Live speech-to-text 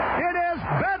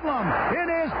It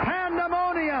is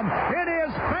pandemonium. It is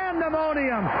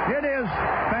pandemonium. It is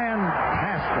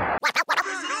fantastic.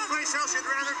 There's no place else you'd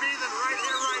rather be than right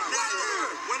here, right now.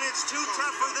 When it's too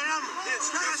tough for them,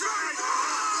 it's just right.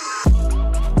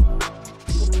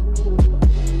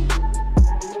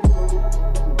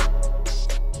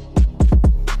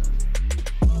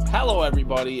 Hello,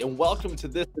 everybody, and welcome to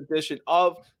this edition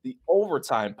of the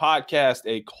Overtime Podcast,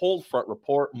 a Cold Front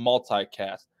Report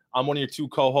multicast. I'm one of your two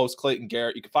co-hosts, Clayton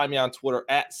Garrett. You can find me on Twitter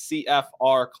at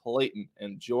CFRClayton,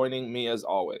 and joining me as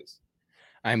always,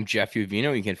 I'm Jeff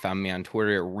Uvino. You can find me on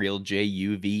Twitter at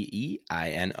RealJUVEINO.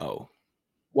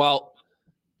 Well,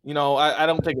 you know, I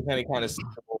don't think it's any kind of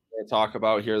to talk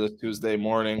about here this Tuesday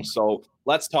morning. So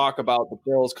let's talk about the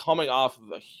Bills coming off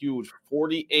of a huge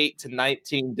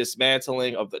 48-19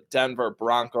 dismantling of the Denver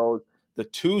Broncos, the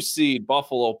 2-seed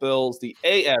Buffalo Bills, the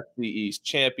AFC East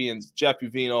champions. Jeff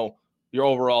Uvino, your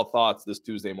overall thoughts this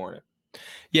Tuesday morning?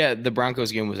 Yeah, the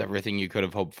Broncos game was everything you could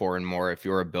have hoped for and more if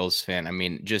you're a Bills fan. I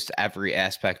mean, just every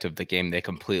aspect of the game, they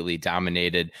completely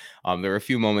dominated. There were a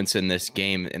few moments in this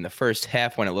game in the first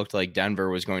half when it looked like Denver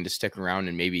was going to stick around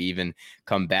and maybe even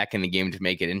come back in the game to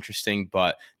make it interesting.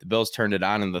 But the Bills turned it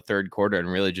on in the third quarter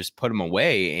and really just put them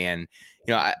away. And,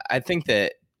 you know, I think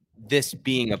that this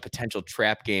being a potential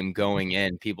trap game going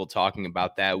in, people talking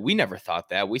about that, we never thought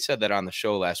that. We said that on the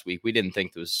show last week. We didn't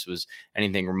think this was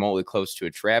anything remotely close to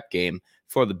a trap game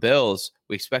for the Bills.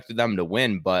 We expected them to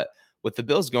win, but with the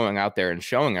Bills going out there and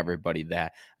showing everybody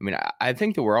that, I mean, I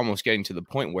think that we're almost getting to the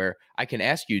point where I can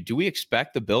ask you, do we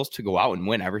expect the Bills to go out and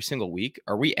win every single week?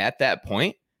 Are we at that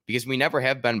point? Because we never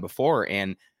have been before,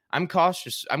 and I'm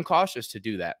cautious to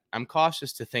do that. I'm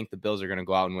cautious to think the Bills are going to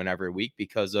go out and win every week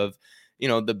because of, you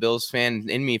know, the Bills fan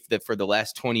in me that for the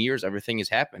last 20 years, everything has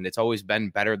happened. It's always been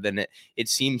better than it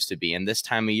seems to be. And this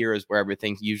time of year is where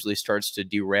everything usually starts to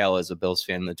derail as a Bills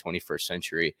fan in the 21st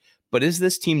century. But is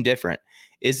this team different?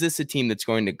 Is this a team that's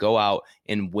going to go out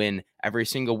and win every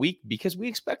single week because we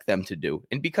expect them to do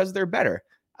and because they're better?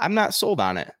 I'm not sold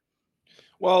on it.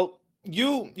 Well,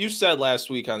 you said last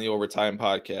week on the Overtime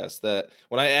Podcast that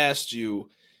when I asked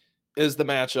you, is the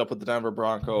matchup with the Denver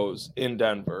Broncos in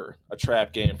Denver a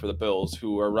trap game for the Bills,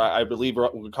 who are, I believe,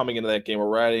 coming into that game, we're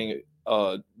riding,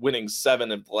 winning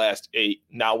 7 of the last 8,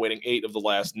 now winning 8 of the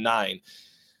last 9.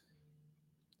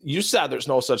 You said there's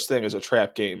no such thing as a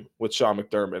trap game with Sean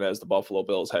McDermott as the Buffalo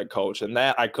Bills head coach, and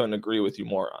that I couldn't agree with you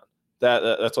more on.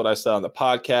 That's what I said on the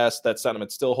podcast. That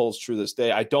sentiment still holds true this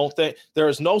day. I don't think there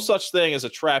is no such thing as a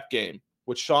trap game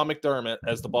with Sean McDermott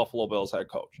as the Buffalo Bills head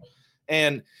coach.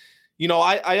 And you know,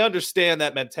 I understand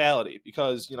that mentality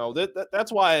because, you know,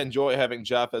 that's why I enjoy having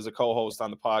Jeff as a co-host on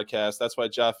the podcast. That's why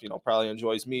Jeff, you know, probably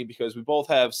enjoys me because we both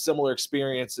have similar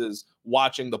experiences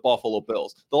watching the Buffalo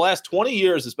Bills. The last 20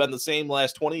 years has been the same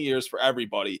last 20 years for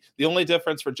everybody. The only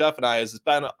difference for Jeff and I is it's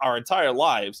been our entire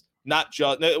lives. Not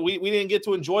just we didn't get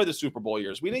to enjoy the Super Bowl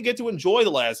years. We didn't get to enjoy the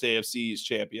last AFC East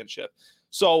championship.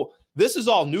 So this is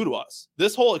all new to us.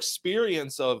 This whole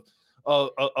experience of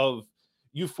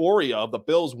euphoria of the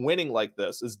Bills winning like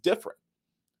this is different.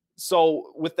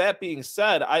 So with that being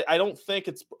said, I don't think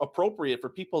it's appropriate for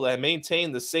people to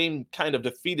maintain the same kind of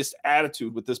defeatist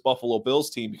attitude with this Buffalo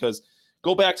Bills team, because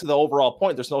go back to the overall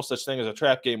point, there's no such thing as a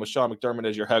trap game with Sean McDermott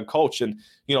as your head coach. And,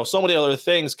 you know, so many other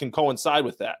things can coincide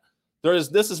with that.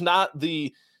 This is not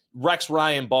the Rex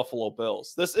Ryan Buffalo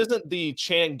Bills. This isn't the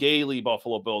Chan Gailey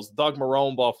Buffalo Bills, Doug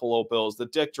Marrone Buffalo Bills, the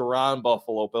Dick Duran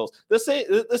Buffalo Bills. This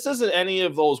isn't any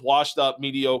of those washed up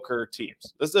mediocre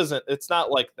teams. It's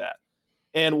not like that.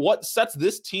 And what sets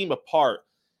this team apart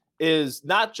is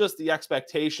not just the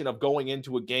expectation of going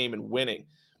into a game and winning,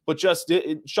 but just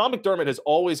Sean McDermott has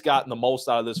always gotten the most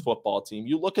out of this football team.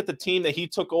 You look at the team that he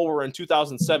took over in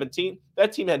 2017,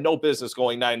 that team had no business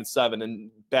going 9-7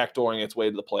 and backdooring its way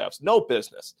to the playoffs. No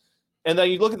business. And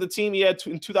then you look at the team he had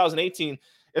in 2018.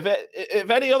 If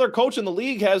any other coach in the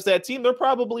league has that team, they're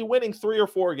probably winning 3 or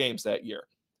 4 games that year.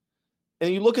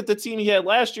 And you look at the team he had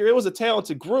last year, it was a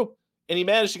talented group, and he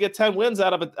managed to get 10 wins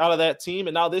out of that team.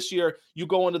 And now this year, you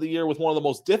go into the year with one of the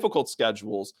most difficult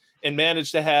schedules and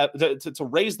manage to have to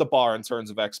raise the bar in terms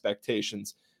of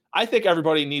expectations. I think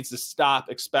everybody needs to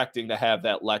stop expecting to have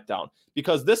that letdown,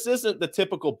 because this isn't the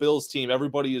typical Bills team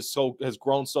everybody has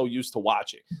grown so used to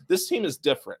watching. This team is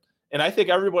different. And I think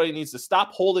everybody needs to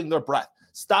stop holding their breath,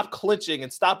 stop clinching,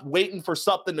 and stop waiting for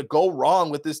something to go wrong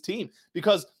with this team.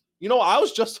 Because, you know, I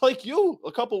was just like you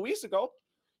a couple of weeks ago.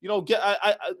 You know,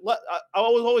 I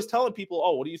was always telling people,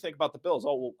 oh, what do you think about the Bills?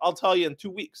 Oh, well, I'll tell you in 2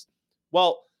 weeks.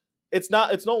 Well, that's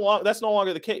no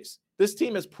longer the case. This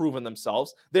team has proven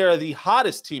themselves. They're the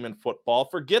hottest team in football.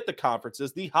 Forget the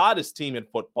conferences, the hottest team in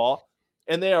football.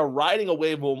 and they are riding a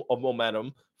wave of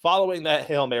momentum following that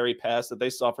Hail Mary pass that they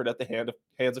suffered at the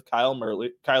hands of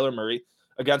Kyler Murray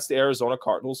against the Arizona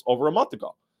Cardinals over a month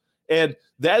ago. And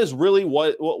that is really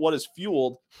what has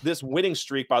fueled this winning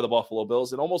streak by the Buffalo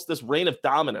Bills and almost this reign of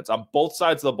dominance on both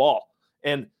sides of the ball.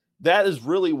 And that is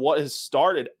really what has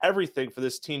started everything for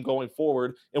this team going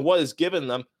forward and what has given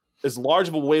them as large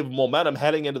of a wave of momentum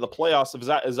heading into the playoffs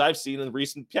as I've seen in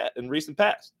recent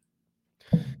past.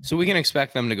 So we can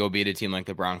expect them to go beat a team like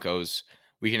the Broncos.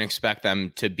 We can expect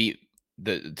them to beat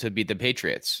the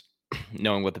Patriots,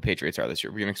 knowing what the Patriots are this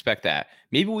year. We can expect that.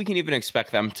 Maybe we can even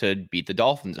expect them to beat the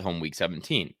Dolphins at home week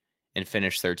 17 and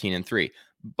finish 13-3.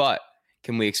 But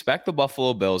can we expect the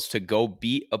Buffalo Bills to go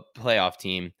beat a playoff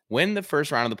team, win the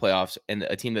first round of the playoffs, and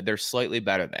a team that they're slightly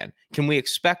better than? Can we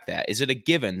expect that? Is it a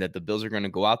given that the Bills are going to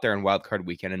go out there in Wild Card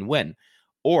Weekend and win?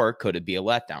 Or could it be a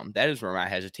letdown? That is where my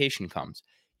hesitation comes.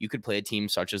 You could play a team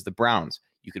such as the Browns.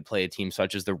 You could play a team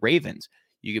such as the Ravens.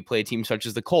 You could play a team such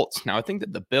as the Colts. Now, I think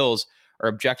that the Bills are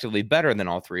objectively better than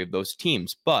all three of those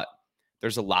teams, but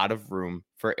there's a lot of room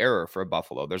for error for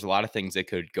Buffalo. There's a lot of things that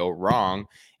could go wrong,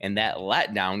 and that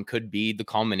letdown could be the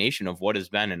culmination of what has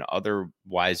been an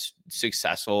otherwise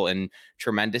successful and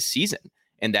tremendous season.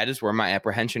 And that is where my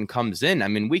apprehension comes in. I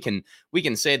mean, we can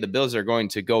say the Bills are going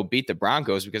to go beat the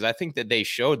Broncos because I think that they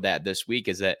showed that this week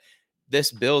is that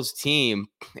this Bills team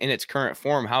in its current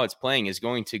form, how it's playing, is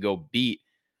going to go beat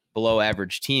below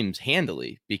average teams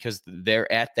handily because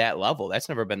they're at that level. That's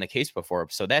never been the case before.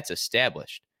 So that's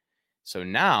established. So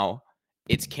now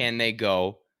it's, can they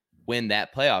go win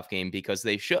that playoff game? Because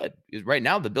they should. Right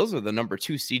now, the Bills are the number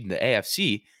 2 seed in the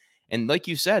AFC. And like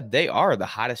you said, they are the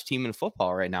hottest team in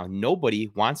football right now. Nobody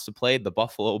wants to play the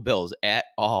Buffalo Bills at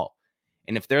all.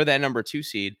 And if they're that number 2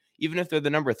 seed, even if they're the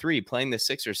number 3 playing the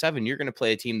 6 or 7, you're going to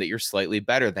play a team that you're slightly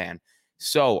better than.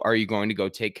 So are you going to go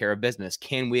take care of business?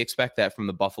 Can we expect that from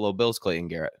the Buffalo Bills, Clayton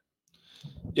Garrett?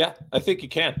 Yeah, I think you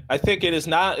can. I think it's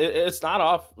not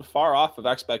far off of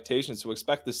expectations to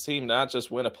expect this team not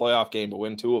just win a playoff game, but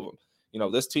win 2 of them. You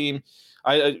know, this team,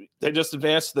 they just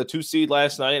advanced to the 2 seed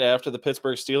last night after the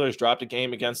Pittsburgh Steelers dropped a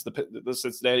game against the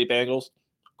Cincinnati Bengals.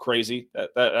 Crazy.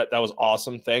 That was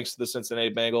awesome. Thanks to the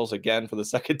Cincinnati Bengals again for the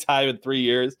second time in 3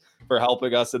 years for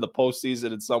helping us in the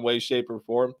postseason in some way, shape, or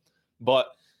form.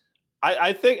 But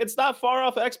I think it's not far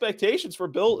off expectations for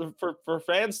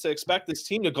fans to expect this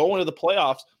team to go into the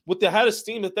playoffs with the head of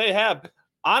steam that they have,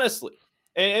 honestly.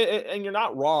 And you're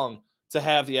not wrong to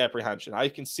have the apprehension. I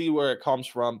can see where it comes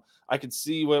from. I can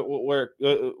see where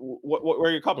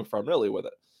you're coming from, really, with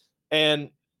it. And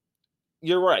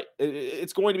you're right.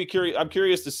 It's going to be curious. I'm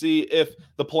curious to see if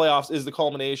the playoffs is the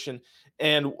culmination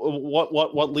and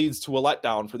what leads to a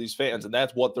letdown for these fans. And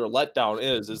that's what their letdown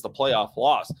is the playoff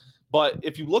loss. But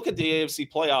if you look at the AFC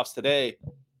playoffs today,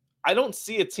 I don't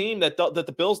see a team that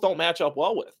the Bills don't match up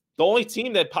well with. The only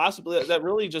team that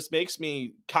really just makes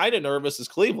me kind of nervous is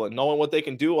Cleveland, knowing what they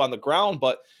can do on the ground.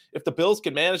 But if the Bills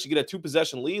can manage to get a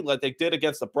 2-possession lead like they did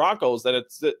against the Broncos, then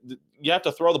you have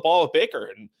to throw the ball with Baker.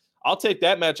 And I'll take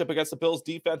that matchup against the Bills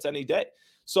defense any day.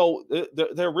 So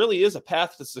there really is a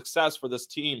path to success for this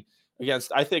team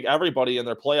against, I think, everybody in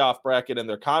their playoff bracket and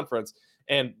their conference.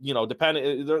 And, you know,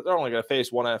 depending, they're only going to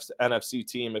face one NFC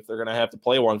team if they're going to have to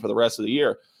play one for the rest of the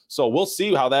year. So we'll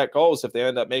see how that goes if they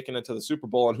end up making it to the Super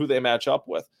Bowl and who they match up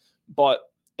with. But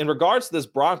in regards to this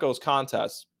Broncos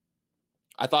contest,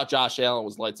 I thought Josh Allen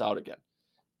was lights out again.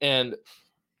 And,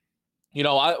 you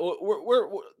know, we're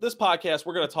this podcast,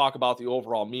 we're going to talk about the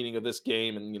overall meaning of this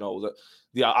game and, you know,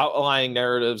 the outlying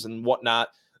narratives and whatnot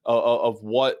of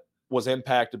what was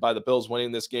impacted by the Bills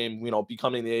winning this game, you know,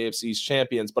 becoming the AFC's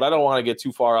champions. But I don't want to get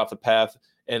too far off the path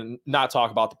and not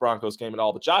talk about the Broncos game at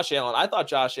all. But Josh Allen, I thought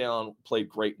Josh Allen played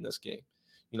great in this game.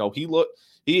 You know, he looked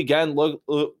like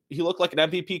an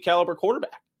MVP caliber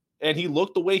quarterback. And he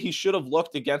looked the way he should have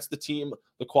looked against the team,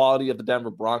 the quality of the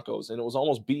Denver Broncos. And it was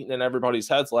almost beaten in everybody's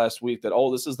heads last week that,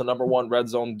 this is the number 1 red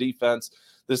zone defense.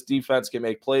 This defense can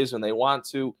make plays when they want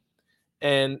to.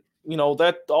 And, you know,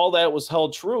 that all that was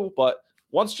held true. But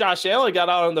once Josh Allen got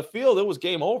out on the field, it was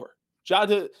game over.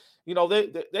 You know,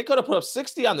 they could have put up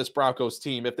 60 on this Broncos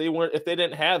team if they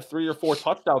didn't have 3 or 4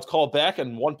 touchdowns called back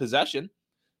in one possession.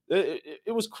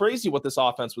 It was crazy what this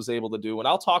offense was able to do. And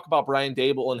I'll talk about Brian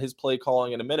Daboll and his play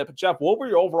calling in a minute. But Jeff, what were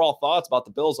your overall thoughts about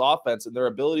the Bills offense and their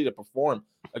ability to perform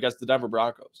against the Denver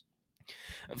Broncos?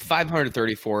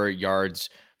 534 yards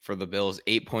for the Bills,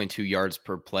 8.2 yards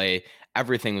per play.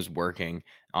 Everything was working.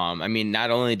 I mean,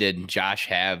 not only did Josh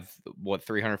have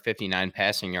 359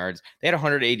 passing yards, they had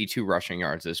 182 rushing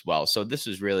yards as well. So this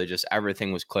is really just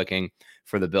everything was clicking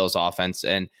for the Bills offense.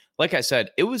 And like I said,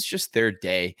 it was just their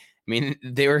day. I mean,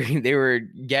 they were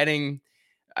getting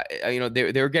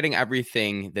they were getting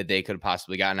everything that they could have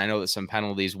possibly gotten. I know that some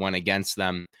penalties went against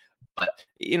them, but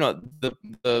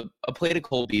a play to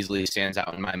Cole Beasley stands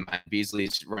out in my mind.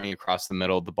 Beasley's running across the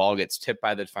middle. The ball gets tipped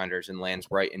by the defenders and lands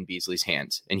right in Beasley's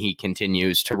hands, and he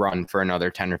continues to run for another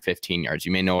 10 or 15 yards.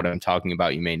 You may know what I'm talking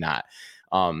about. You may not.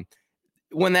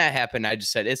 When that happened, I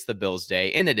just said, it's the Bills'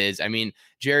 day, and it is. I mean,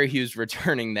 Jerry Hughes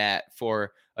returning that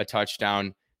for a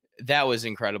touchdown, that was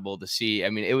incredible to see. I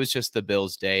mean, it was just the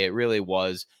Bills' day. It really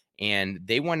was, and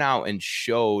they went out and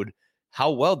showed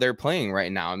how well they're playing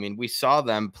right now. I mean, we saw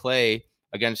them play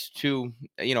against two,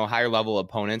 higher level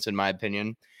opponents, in my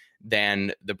opinion,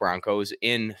 than the Broncos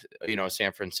in,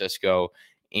 San Francisco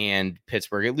and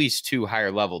Pittsburgh, at least two higher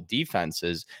level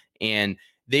defenses. And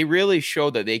they really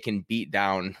showed that they can beat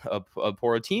down a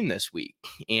poor team this week.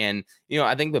 And,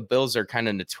 I think the Bills are kind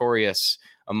of notorious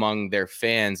among their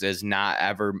fans as not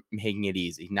ever making it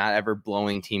easy, not ever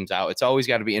blowing teams out. It's always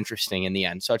got to be interesting in the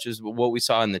end, such as what we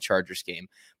saw in the Chargers game.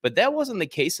 But that wasn't the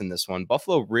case in this one.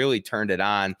 Buffalo really turned it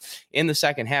on in the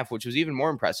second half, which was even more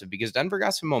impressive because Denver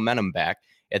got some momentum back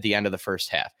at the end of the first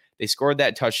half. They scored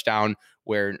that touchdown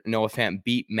where Noah Fant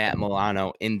beat Matt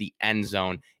Milano in the end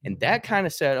zone. And that kind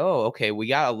of said, oh, okay, we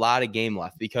got a lot of game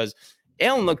left because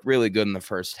Allen looked really good in the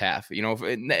first half.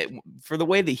 For the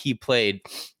way that he played,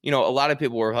 a lot of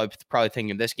people were probably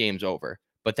thinking this game's over.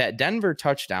 But that Denver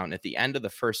touchdown at the end of the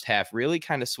first half really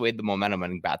kind of swayed the momentum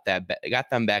and got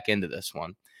them back into this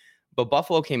one. But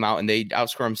Buffalo came out and they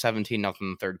outscored them 17-0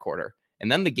 in the third quarter.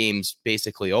 And then the game's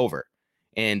basically over.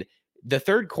 And the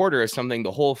third quarter is something the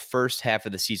whole first half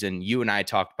of the season you and I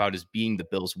talked about as being the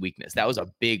Bills' weakness. That was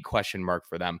a big question mark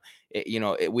for them.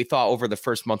 We thought over the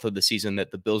first month of the season that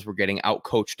the Bills were getting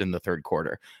outcoached in the third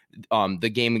quarter.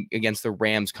 The game against the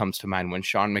Rams comes to mind when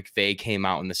Sean McVay came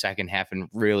out in the second half and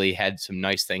really had some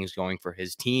nice things going for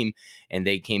his team. And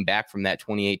they came back from that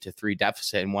 28-3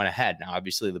 deficit and went ahead. Now,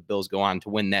 obviously, the Bills go on to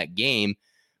win that game.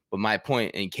 But my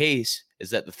point in case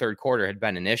is that the third quarter had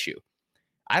been an issue.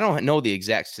 I don't know the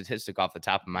exact statistic off the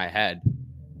top of my head,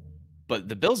 but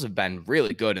the Bills have been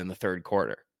really good in the third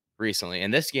quarter recently.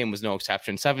 And this game was no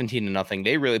exception, 17-0.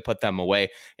 They really put them away.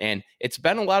 And it's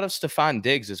been a lot of Stephon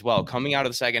Diggs as well. Coming out of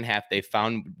the second half, they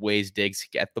found ways Diggs to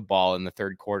get the ball in the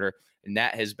third quarter. And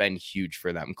that has been huge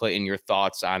for them. Clayton, your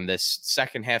thoughts on this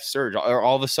second half surge? Or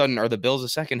all of a sudden, are the Bills a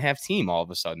second half team all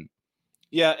of a sudden?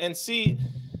 Yeah. And see,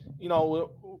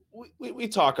 we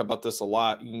talk about this a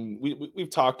lot. We've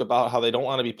talked about how they don't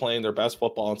want to be playing their best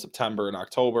football in September and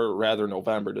October, rather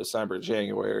November, December,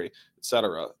 January,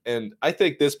 etc. And I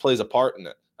think this plays a part in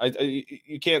it.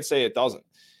 You can't say it doesn't.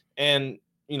 And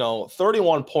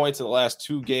 31 points in the last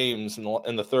two games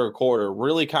in the third quarter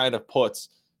really kind of puts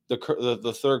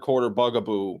the third quarter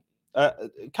bugaboo,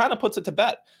 kind of puts it to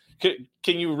bed.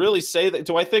 Can you really say that?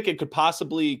 Do I think it could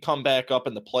possibly come back up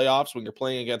in the playoffs when you're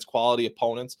playing against quality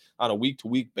opponents on a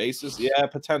week-to-week basis? Yeah,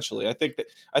 potentially. I think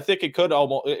it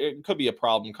could be a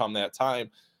problem come that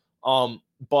time.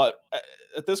 But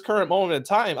at this current moment in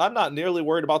time, I'm not nearly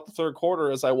worried about the third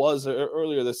quarter as I was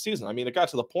earlier this season. I mean, it got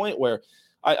to the point where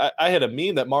I had a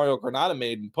meme that Mario Granata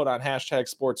made and put on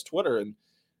 #sports Twitter, and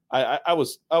I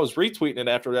was retweeting it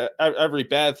after every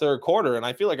bad third quarter, and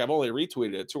I feel like I've only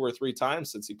retweeted it 2 or 3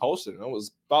 times since he posted it. It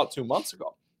was about 2 months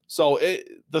ago. So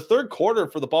the third quarter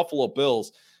for the Buffalo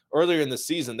Bills earlier in the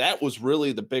season, that was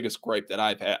really the biggest gripe that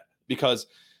I've had, because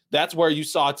that's where you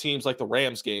saw teams like the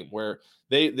Rams game where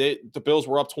the Bills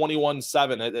were up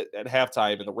 21-7 at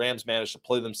halftime, and the Rams managed to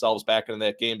play themselves back into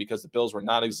that game because the Bills were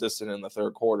non-existent in the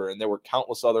third quarter. And there were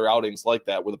countless other outings like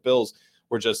that where the Bills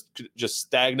were just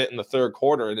stagnant in the third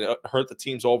quarter, and it hurt the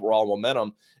team's overall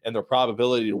momentum and their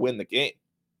probability to win the game.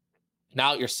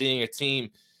 Now you're seeing a team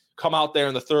come out there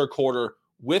in the third quarter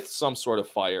with some sort of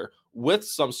fire, with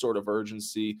some sort of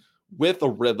urgency, with a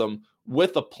rhythm,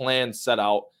 with a plan set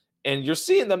out, and you're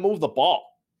seeing them move the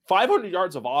ball. 500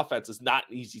 yards of offense is not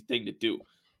an easy thing to do.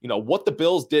 What the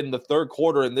Bills did in the third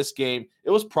quarter in this game,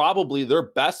 it was probably their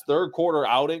best third quarter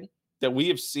outing that we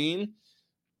have seen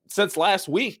since last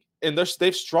week. And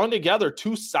they've strung together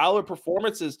 2 solid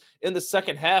performances in the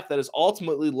second half that has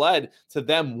ultimately led to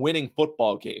them winning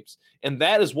football games. And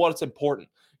that is what's important.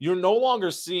 You're no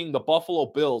longer seeing the Buffalo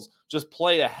Bills just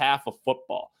play a half of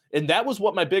football. And that was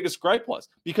what my biggest gripe was,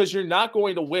 because you're not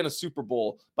going to win a Super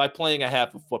Bowl by playing a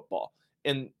half of football.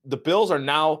 And the Bills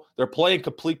they're playing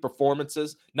complete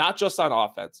performances, not just on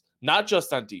offense, not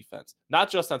just on defense, not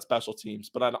just on special teams,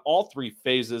 but on all 3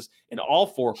 phases in all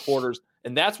 4 quarters.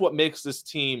 And that's what makes this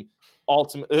team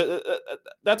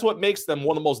that's what makes them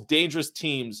one of the most dangerous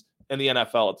teams in the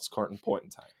NFL at this current point in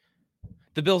time.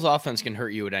 The Bills offense can hurt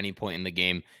you at any point in the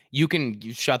game. You can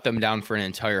shut them down for an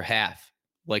entire half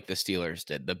like the Steelers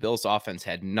did. The Bills offense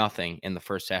had nothing in the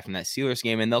first half in that Steelers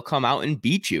game, and they'll come out and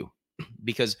beat you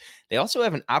because they also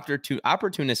have an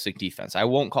opportunistic defense. I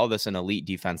won't call this an elite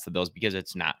defense, the Bills, because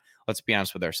it's not. Let's be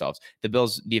honest with ourselves. The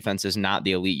Bills defense is not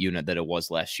the elite unit that it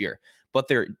was last year, but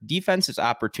their defense is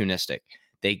opportunistic.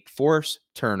 They force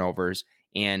turnovers,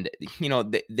 and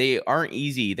they aren't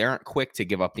easy. They aren't quick to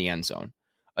give up the end zone.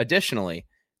 Additionally,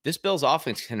 this Bills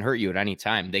offense can hurt you at any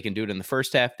time. They can do it in the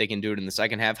first half. They can do it in the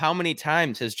second half. How many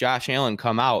times has Josh Allen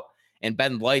come out and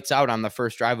been lights out on the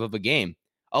first drive of a game?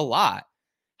 A lot.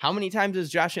 How many times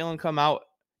has Josh Allen come out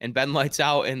and been lights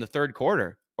out in the third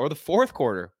quarter or the fourth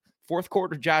quarter? Fourth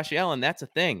quarter Josh Allen, that's a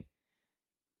thing.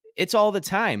 It's all the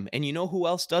time. And you know who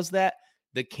else does that?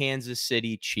 The Kansas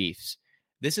City Chiefs.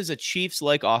 This is a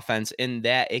Chiefs-like offense in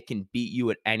that it can beat you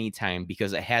at any time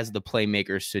because it has the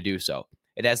playmakers to do so.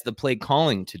 It has the play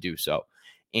calling to do so.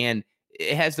 And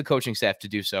it has the coaching staff to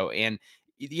do so. And,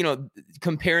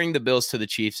 comparing the Bills to the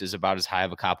Chiefs is about as high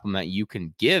of a compliment you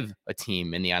can give a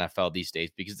team in the NFL these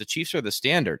days because the Chiefs are the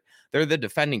standard. They're the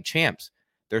defending champs.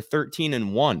 They're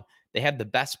 13-1. They have the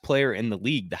best player in the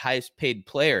league, the highest paid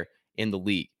player in the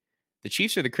league. The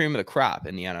Chiefs are the cream of the crop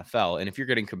in the NFL. And if you're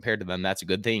getting compared to them, that's a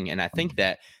good thing. And I think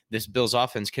that this Bills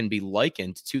offense can be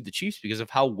likened to the Chiefs because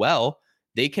of how well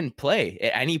they can play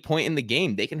at any point in the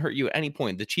game. They can hurt you at any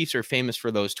point. The Chiefs are famous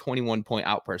for those 21-point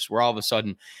outbursts where all of a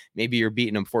sudden, maybe you're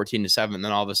beating them 14-7, and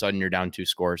then all of a sudden you're down 2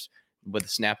 scores with a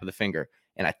snap of the finger.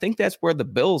 And I think that's where the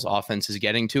Bills offense is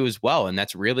getting to as well. And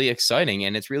that's really exciting.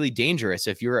 And it's really dangerous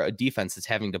if you're a defense that's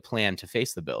having to plan to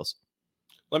face the Bills.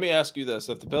 Let me ask you this.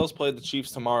 If the Bills played the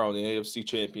Chiefs tomorrow in the AFC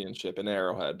Championship in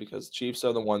Arrowhead, because the Chiefs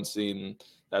are the 1 seed and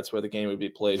that's where the game would be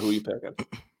played, who are you picking?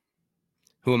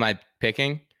 Who am I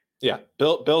picking? Yeah,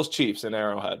 Bills Chiefs in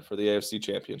Arrowhead for the AFC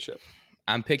Championship.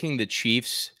 I'm picking the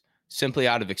Chiefs simply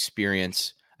out of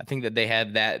experience. I think that they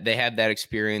have that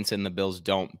experience and the Bills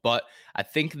don't. But I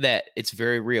think that it's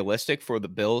very realistic for the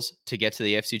Bills to get to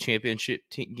the AFC Championship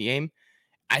game.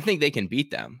 I think they can beat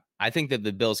them. I think that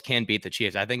the Bills can beat the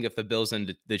Chiefs. I think if the Bills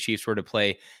and the Chiefs were to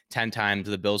play 10 times,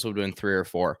 the Bills would win 3 or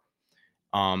 4.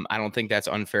 I don't think that's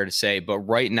unfair to say. But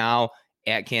right now,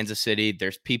 at Kansas City,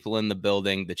 there's people in the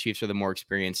building. The Chiefs are the more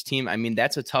experienced team. I mean,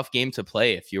 that's a tough game to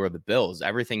play if you're the Bills.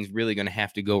 Everything's really going to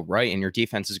have to go right, and your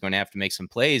defense is going to have to make some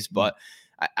plays. But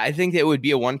I think it would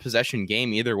be a one-possession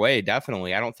game either way,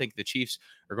 definitely. I don't think the Chiefs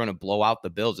are going to blow out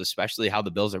the Bills, especially how the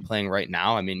Bills are playing right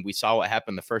now. I mean, we saw what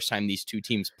happened the first time these two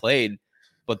teams played,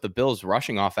 but the Bills'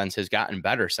 rushing offense has gotten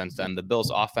better since then. The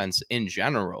Bills' offense in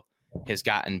general has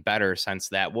gotten better since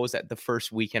that. What was that, the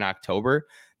first week in October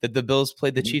that the Bills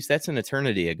played the Chiefs? That's an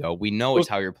eternity ago. We know it's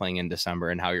how you're playing in December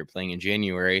and how you're playing in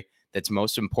January that's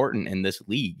most important in this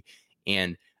league.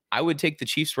 And I would take the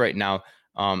Chiefs right now,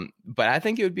 but I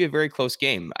think it would be a very close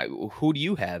game. Who do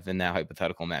you have in that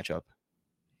hypothetical matchup?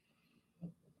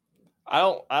 I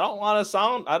don't want to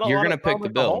sound. You're going to pick the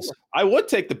Bills. I would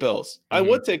take the Bills. Mm-hmm. I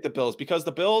would take the Bills because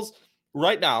the Bills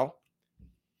right now,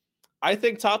 I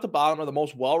think top to bottom are the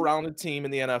most well-rounded team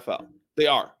in the NFL. They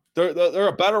are. They're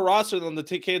a better roster than the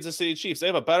Kansas City Chiefs. They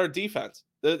have a better defense.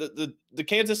 The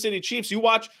Kansas City Chiefs.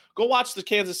 Go watch the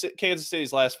Kansas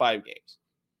City's last 5 games.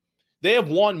 They have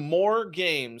won more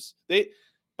games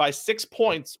by 6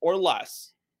 points or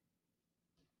less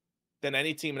than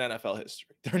any team in NFL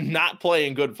history. They're not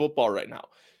playing good football right now.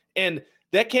 And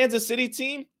that Kansas City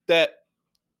team that,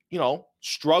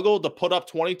 struggled to put up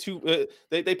 22,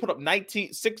 they put up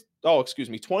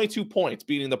 22 points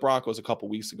beating the Broncos a couple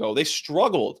weeks ago. They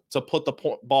struggled to put the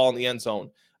ball in the end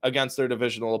zone against their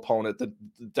divisional opponent, the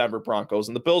Denver Broncos.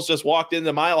 And the Bills just walked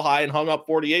into Mile High and hung up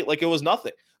 48 like it was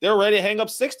nothing. They were ready to hang up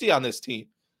 60 on this team.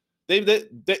 They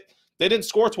didn't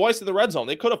score twice in the red zone.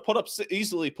 They could have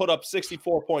easily put up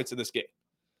 64 points in this game.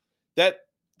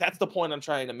 That's the point I'm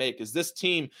trying to make, is this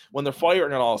team, when they're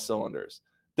firing on all cylinders,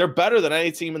 they're better than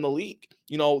any team in the league.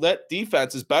 That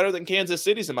defense is better than Kansas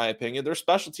City's, in my opinion. Their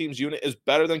special teams unit is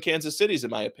better than Kansas City's,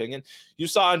 in my opinion. You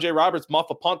saw Andre Roberts muff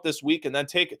a punt this week and then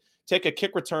take a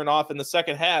kick return off in the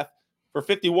second half for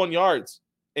 51 yards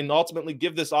and ultimately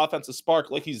give this offense a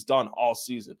spark like he's done all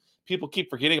season. People keep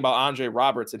forgetting about Andre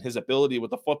Roberts and his ability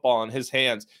with the football in his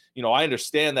hands. I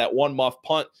understand that one muff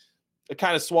punt, it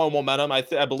kind of swung momentum.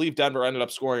 I believe Denver ended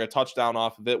up scoring a touchdown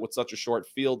off of it with such a short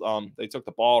field. They took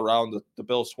the ball around the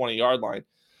Bills' 20-yard line.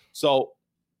 So,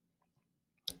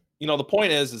 the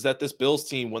point is that this Bills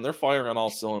team, when they're firing on all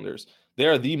cylinders, they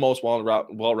are the most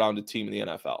well-rounded team in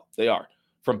the NFL. They are.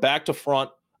 From back to front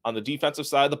on the defensive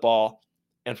side of the ball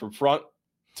and from front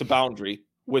to boundary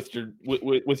with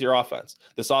your offense.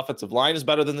 This offensive line is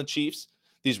better than the Chiefs.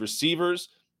 These receivers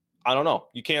I don't know.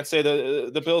 You can't say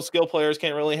the Bills skill players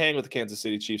can't really hang with the Kansas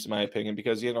City Chiefs, in my opinion,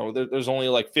 because, there's only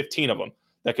like 15 of them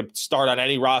that could start on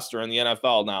any roster in the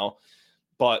NFL now.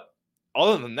 But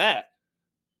other than that,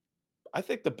 I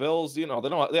think the Bills, they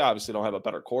obviously don't have a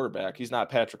better quarterback. He's not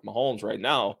Patrick Mahomes right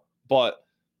now, but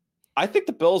I think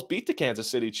the Bills beat the Kansas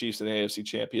City Chiefs in the AFC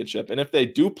Championship. And if they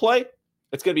do play,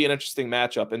 it's going to be an interesting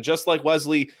matchup. And just like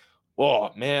Wesley,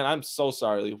 oh man, I'm so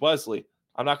sorry, Wesley.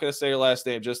 I'm not going to say your last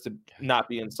name just to not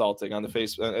be insulting on the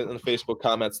Facebook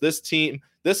comments.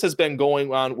 This has been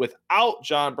going on without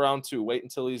John Brown too. Wait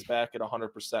until he's back at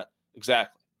 100%.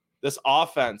 Exactly. This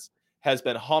offense has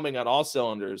been humming on all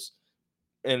cylinders,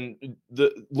 and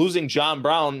the losing John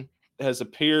Brown has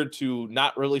appeared to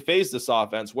not really phase this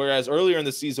offense. Whereas earlier in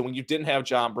the season, when you didn't have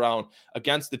John Brown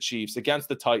against the Chiefs, against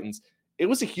the Titans, it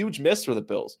was a huge miss for the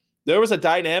Bills. There was a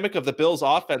dynamic of the Bills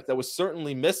offense that was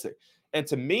certainly missing. And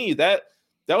to me, that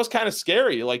was kind of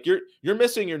scary. Like you're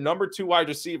missing your number 2 wide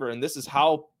receiver, and this is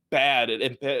how bad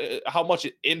how much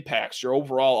it impacts your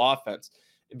overall offense.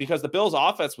 Because the Bills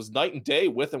offense was night and day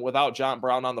with and without John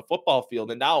Brown on the football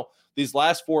field. And now these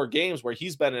last 4 games where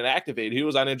he's been inactivated, he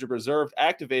was on injured reserve,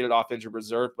 activated off injured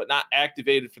reserve, but not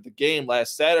activated for the game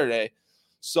last Saturday.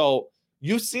 So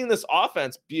you've seen this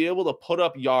offense be able to put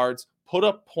up yards, put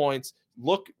up points,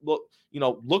 look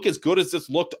as good as this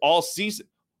looked all season,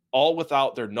 all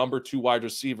without their number 2 wide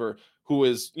receiver, who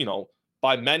is,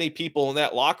 by many people in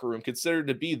that locker room considered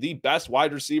to be the best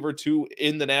wide receiver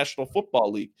in the National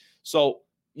Football League. So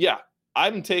yeah,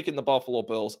 I'm taking the Buffalo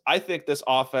Bills. I think this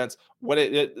offense,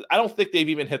 I don't think they've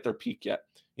even hit their peak yet.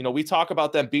 We talk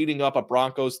about them beating up a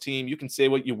Broncos team. You can say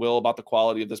what you will about the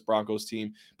quality of this Broncos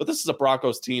team, but this is a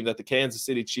Broncos team that the Kansas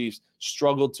City Chiefs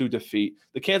struggled to defeat.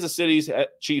 The Kansas City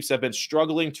Chiefs have been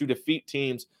struggling to defeat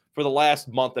teams for the last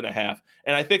month and a half,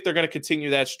 and I think they're going to continue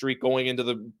that streak going into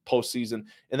the postseason.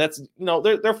 And that's,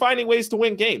 they're finding ways to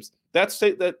win games. That's how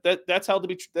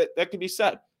that can be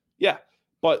said. Yeah.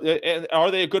 But and are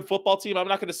they a good football team? I'm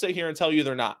not going to sit here and tell you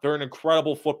they're not. They're an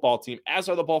incredible football team, as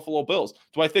are the Buffalo Bills.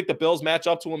 Do I think the Bills match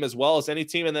up to them as well as any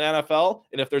team in the NFL?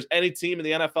 And if there's any team in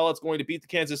the NFL that's going to beat the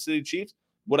Kansas City Chiefs,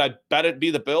 would I bet it be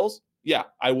the Bills? Yeah,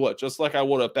 I would, just like I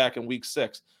would have back in week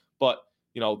 6. But,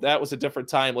 that was a different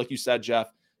time. Like you said,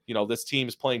 Jeff, this team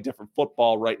is playing different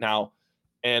football right now.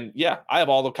 And yeah, I have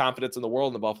all the confidence in the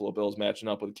world in the Buffalo Bills matching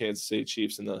up with the Kansas City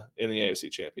Chiefs in the AFC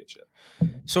Championship.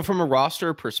 So from a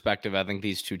roster perspective, I think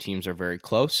these two teams are very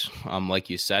close.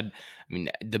 Like you said, I mean,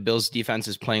 the Bills defense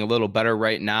is playing a little better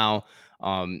right now.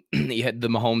 You had the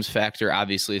Mahomes factor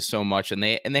obviously is so much, and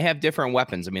they have different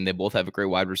weapons. I mean, they both have a great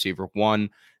wide receiver.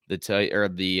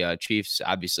 The Chiefs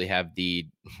obviously have the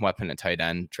weapon at tight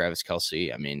end, Travis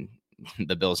Kelce. I mean,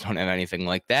 the Bills don't have anything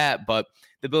like that, but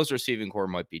the Bills receiving core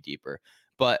might be deeper.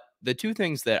 But the two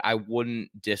things that I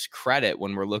wouldn't discredit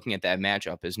when we're looking at that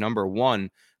matchup is, number one,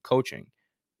 coaching.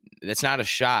 That's not a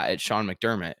shot at Sean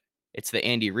McDermott. It's that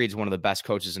Andy Reid's one of the best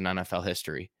coaches in NFL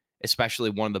history,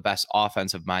 especially one of the best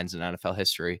offensive minds in NFL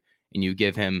history. And you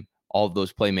give him all of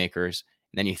those playmakers,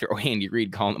 and then you throw Andy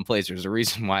Reid calling them plays. There's a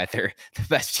reason why they're the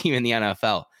best team in the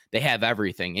NFL. They have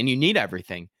everything, and you need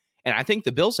everything. And I think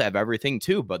the Bills have everything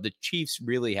too, but the Chiefs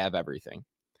really have everything.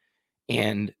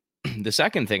 And the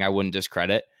second thing I wouldn't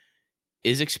discredit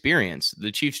is experience.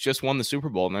 The Chiefs just won the Super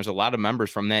Bowl, and there's a lot of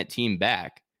members from that team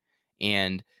back,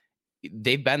 and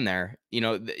they've been there.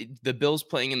 The Bills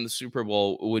playing in the Super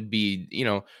Bowl would be,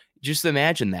 just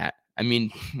imagine that. I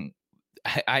mean,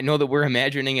 I know that we're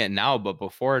imagining it now, but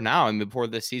before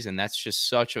this season, that's just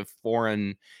such a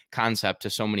foreign concept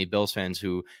to so many Bills fans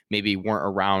who maybe weren't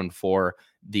around for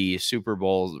the Super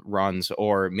Bowl runs,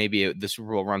 or maybe the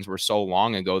Super Bowl runs were so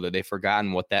long ago that they've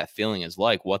forgotten what that feeling is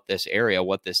like, what this area,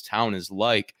 what this town is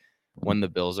like when the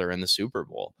Bills are in the Super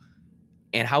Bowl.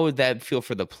 And how would that feel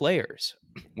for the players?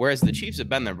 Whereas the Chiefs have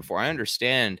been there before. I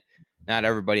understand not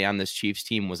everybody on this Chiefs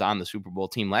team was on the Super Bowl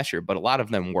team last year, but a lot of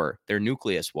them were. Their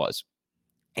nucleus was.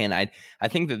 And I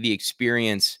think that the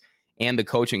experience and the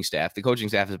coaching staff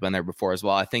has been there before as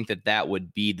well. I think that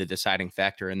would be the deciding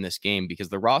factor in this game, because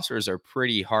the rosters are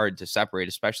pretty hard to separate,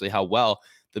 especially how well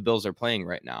the Bills are playing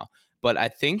right now. But I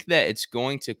think that it's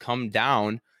going to come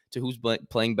down to who's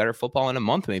playing better football in a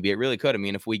month. Maybe it really could. I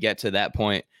mean, if we get to that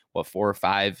point, 4 or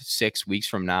 5, 6 weeks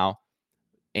from now,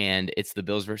 and it's the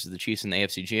Bills versus the Chiefs in the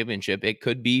AFC Championship, it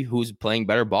could be who's playing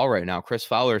better ball right now. Chris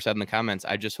Fowler said in the comments,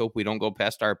 I just hope we don't go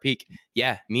past our peak.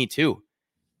 Yeah, me too.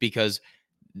 Because,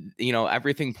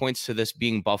 everything points to this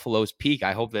being Buffalo's peak.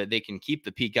 I hope that they can keep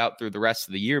the peak out through the rest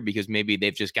of the year, because maybe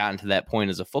they've just gotten to that point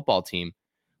as a football team.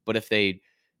 But if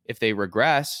they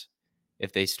regress,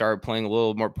 if they start playing a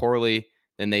little more poorly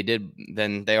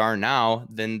than they are now,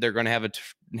 then they're going to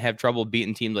have trouble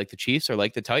beating teams like the Chiefs or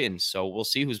like the Titans. So we'll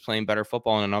see who's playing better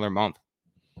football in another month.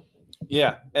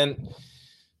 Yeah, and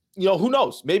who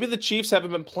knows? Maybe the Chiefs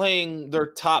haven't been playing their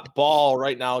top ball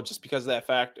right now just because of that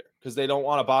factor, because they don't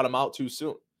want to bottom out too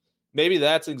soon. Maybe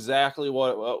that's exactly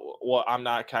what I'm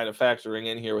not kind of factoring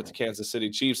in here with the Kansas City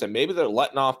Chiefs, and maybe they're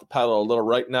letting off the pedal a little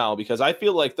right now, because I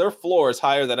feel like their floor is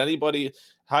higher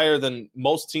than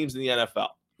most teams in the NFL.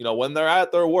 When they're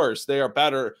at their worst, they are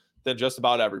better than just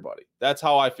about everybody. That's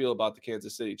how I feel about the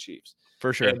Kansas City Chiefs.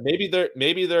 For sure. And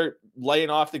maybe they're laying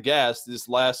off the gas this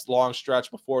last long stretch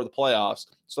before the playoffs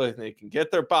so that they can get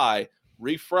their bye,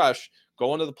 refresh,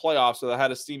 go into the playoffs with a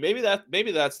head of steam. Maybe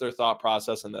that's their thought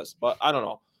process in this, but I don't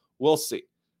know. We'll see.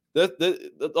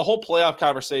 The whole playoff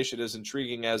conversation is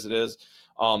intriguing as it is.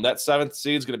 That 7th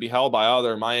seed is going to be held by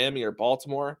either Miami or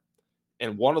Baltimore,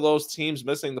 and one of those teams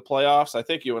missing the playoffs. I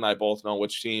think you and I both know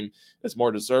which team is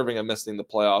more deserving of missing the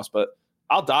playoffs, but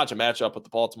I'll dodge a matchup with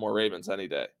the Baltimore Ravens any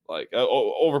day. Like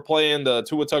overplaying the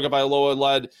Tua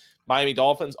Tagovailoa-led Miami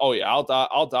Dolphins. Oh yeah,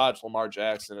 I'll dodge Lamar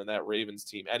Jackson and that Ravens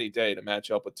team any day to match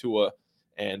up with Tua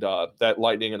and that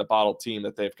lightning in a bottle team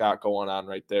that they've got going on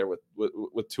right there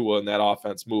with Tua and that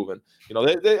offense moving.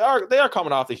 They are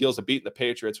coming off the heels of beating the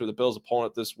Patriots, who are the Bills'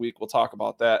 opponent this week. We'll talk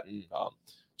about that in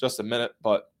just a minute.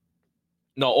 But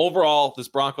no, overall, this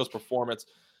Broncos performance.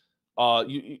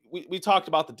 We talked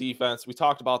about the defense. We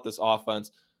talked about this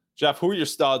offense. Jeff, who are your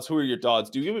studs? Who are your duds?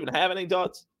 Do you even have any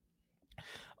duds?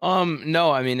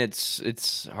 No, I mean,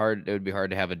 it's hard. It would be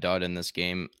hard to have a dud in this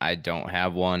game. I don't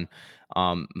have one.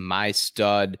 My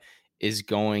stud is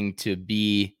going to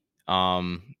be,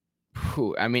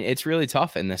 it's really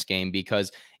tough in this game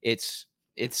because it's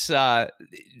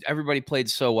everybody played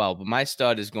so well, but my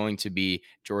stud is going to be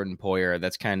Jordan Poyer.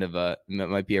 That's kind of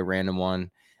might be a random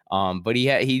one. But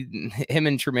him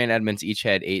and Tremaine Edmonds each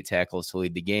had 8 tackles to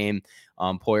lead the game.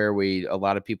 Poyer, a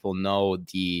lot of people know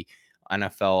the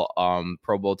NFL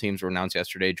Pro Bowl teams were announced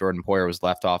yesterday. Jordan Poyer was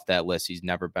left off that list. He's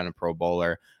never been a Pro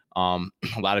Bowler. A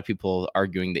lot of people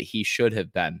arguing that he should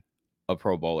have been a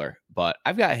Pro Bowler, but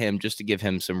I've got him just to give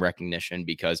him some recognition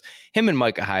because him and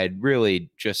Micah Hyde really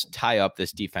just tie up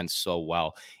this defense so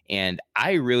well. And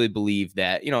I really believe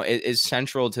that, as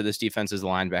central to this defense as the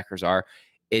linebackers are,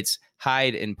 it's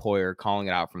Hyde and Poyer calling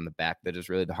it out from the back that is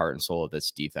really the heart and soul of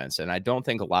this defense. And I don't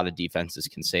think a lot of defenses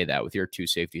can say that with your 2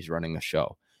 safeties running the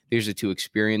show. These are 2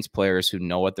 experienced players who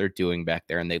know what they're doing back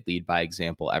there, and they lead by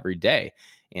example every day.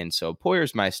 And so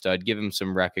Poyer's my stud. Give him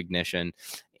some recognition.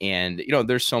 And,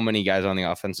 there's so many guys on the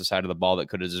offensive side of the ball that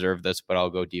could have deserved this, but I'll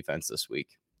go defense this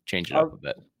week. Change it up a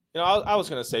bit. I was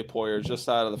going to say Poyer just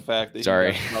out of the fact that he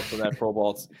got up for that Pro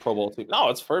Bowl team. No,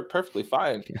 it's perfectly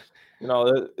fine.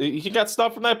 He got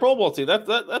stuff from that Pro Bowl team.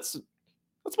 That's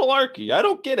malarkey. I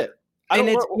don't get it.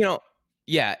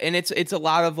 Yeah, and it's a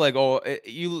lot of like,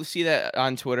 you see that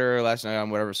on Twitter or last night on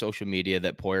whatever social media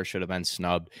that Poyer should have been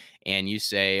snubbed, and you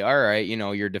say, all right,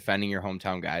 you're defending your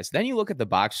hometown guys. Then you look at the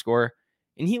box score,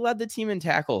 and he led the team in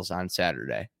tackles on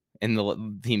Saturday in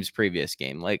the team's previous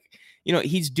game. Like,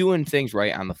 he's doing things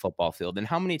right on the football field. And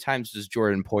how many times does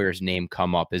Jordan Poyer's name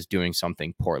come up as doing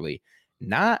something poorly?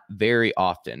 Not very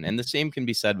often. And the same can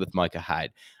be said with Micah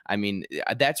Hyde. I mean,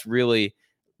 that's really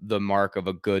the mark of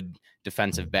a good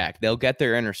defensive back. They'll get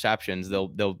their interceptions.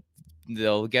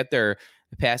 They'll get their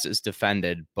passes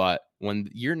defended. But when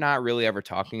you're not really ever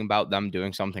talking about them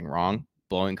doing something wrong,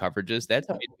 blowing coverages, that's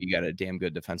how you got a damn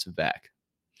good defensive back.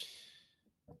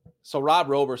 So Rob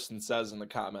Roberson says in the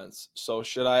comments, so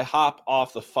should I hop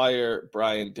off the fire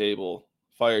Dable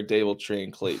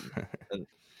train, Clayton? And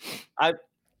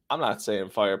I'm not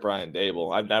saying fire Brian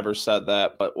Dable. I've never said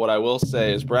that. But what I will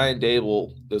say is Brian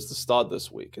Dable is the stud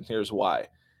this week, and here's why.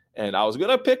 And I was going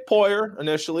to pick Poyer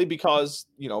initially because,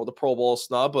 the Pro Bowl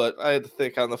snub, but I had to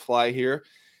think on the fly here.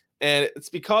 And it's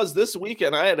because this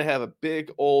weekend I had to have a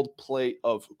big old plate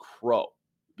of crow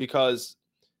because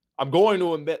I'm going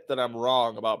to admit that I'm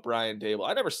wrong about Brian Dable.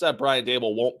 I never said Brian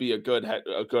Dable won't be a good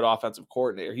offensive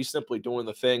coordinator. He's simply doing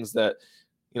the things that,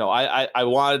 I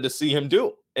wanted to see him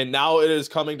do. And now it is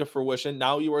coming to fruition.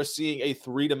 Now you are seeing a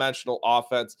 3-dimensional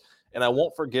offense. And I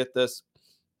won't forget this,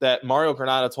 that Mario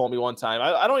Granada told me one time.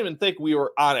 I don't even think we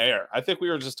were on air. I think we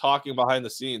were just talking behind the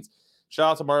scenes.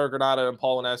 Shout out to Mario Granada and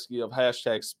Paul Wineski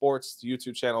of #Sports, the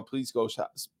YouTube channel. Please go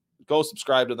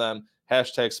subscribe to them.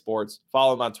 #Sports.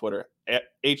 Follow them on Twitter.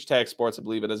 #Sports, I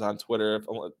believe it is on Twitter.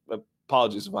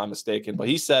 Apologies if I'm mistaken. But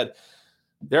he said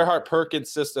their Hart-Perkins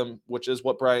system, which is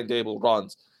what Brian Dable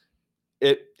runs,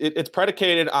 it's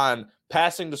predicated on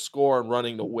passing to score and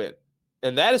running to win.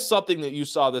 And that is something that you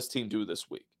saw this team do this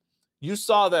week. You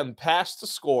saw them pass to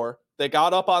score. They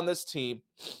got up on this team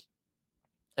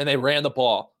and they ran the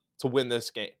ball to win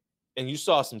this game. And you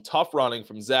saw some tough running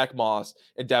from Zach Moss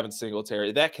and Devin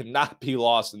Singletary. That cannot be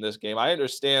lost in this game. I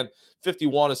understand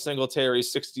 51 of Singletary,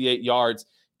 68 yards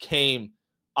came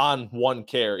on one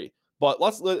carry. But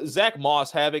Zach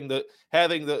Moss having the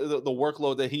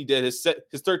workload that he did, his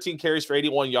 13 carries for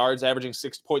 81 yards, averaging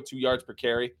 6.2 yards per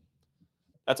carry.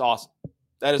 That's awesome.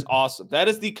 That is awesome. That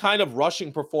is the kind of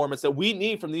rushing performance that we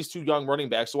need from these two young running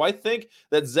backs. So I think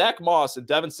that Zach Moss and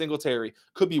Devin Singletary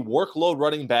could be workload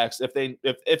running backs if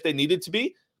they needed to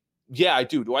be. Yeah, I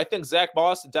do. Do I think Zach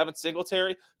Moss and Devin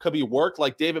Singletary could be worked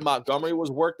like David Montgomery was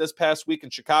worked this past week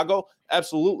in Chicago?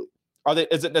 Absolutely.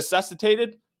 Is it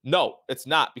necessitated? No, it's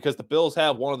not, because the Bills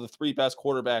have one of the three best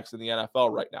quarterbacks in the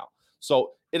NFL right now.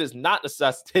 So it is not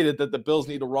necessitated that the Bills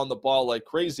need to run the ball like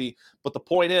crazy. But the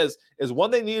point is when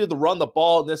they needed to run the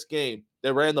ball in this game,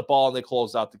 they ran the ball and they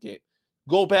closed out the game.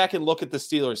 Go back and look at the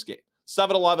Steelers game.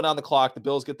 7-11 on the clock. The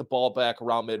Bills get the ball back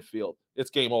around midfield.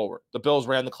 It's game over. The Bills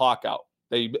ran the clock out.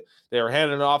 They were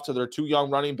handing it off to their two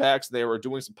young running backs. They were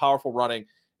doing some powerful running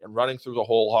and running through the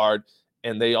hole hard.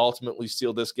 And they ultimately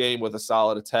sealed this game with a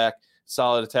solid attack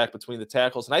between the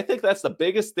tackles. And I think that's the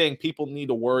biggest thing people need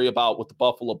to worry about with the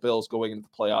Buffalo Bills going into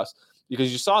the playoffs,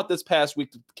 because you saw it this past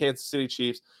week, the Kansas City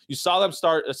Chiefs. You saw them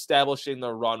start establishing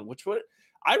their run,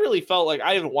 I really felt like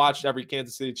I haven't watched every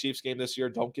Kansas City Chiefs game this year.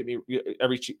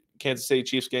 Kansas City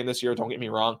Chiefs game this year. Don't get me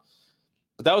wrong.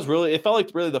 But it felt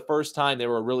like really the first time they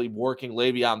were really working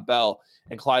Le'Veon Bell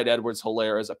and Clyde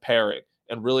Edwards-Helaire as a pairing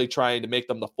and really trying to make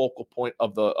them the focal point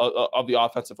of the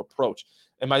offensive approach.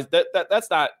 And that's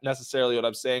not necessarily what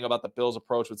I'm saying about the Bills'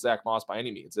 approach with Zach Moss by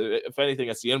any means. If anything,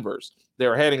 it's the inverse. They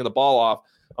were handing the ball off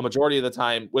a majority of the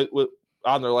time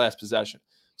on their last possession.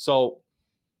 So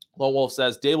Lone Wolf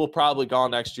says, Dable probably gone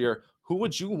next year. Who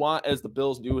would you want as the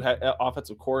Bills' new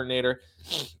offensive coordinator?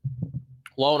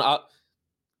 Lone,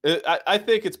 I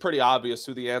think it's pretty obvious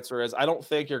who the answer is. I don't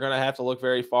think you're going to have to look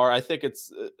very far. I think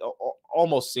it's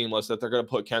almost seamless that they're going to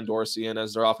put Ken Dorsey in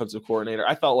as their offensive coordinator.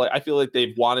 I feel like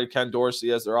they've wanted Ken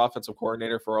Dorsey as their offensive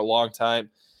coordinator for a long time.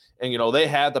 And, they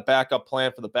had the backup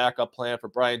plan for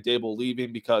Brian Dable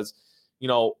leaving because,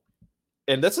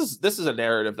 and this is a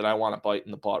narrative that I want to bite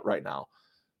in the butt right now.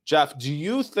 Jeff, do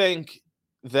you think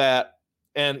that,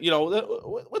 and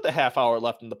with the half hour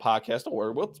left in the podcast, don't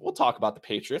worry, we'll talk about the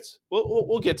Patriots.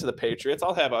 We'll get to the Patriots.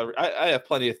 I have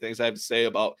plenty of things I have to say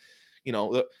about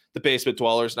the basement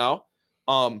dwellers now.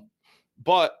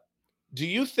 But do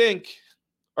you think,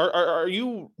 are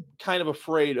you kind of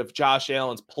afraid of Josh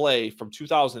Allen's play from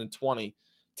 2020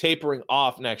 tapering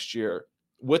off next year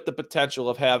with the potential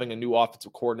of having a new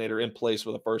offensive coordinator in place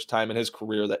for the first time in his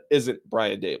career that isn't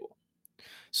Brian Dable?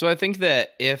 So I think that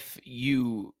if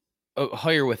you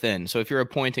hire within, so if you're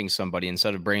appointing somebody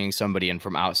instead of bringing somebody in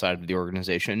from outside of the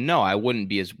organization, no, I wouldn't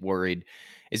be as worried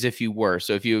as if you were.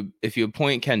 So if you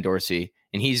appoint Ken Dorsey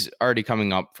and he's already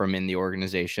coming up from in the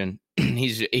organization,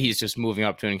 he's just moving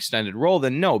up to an extended role,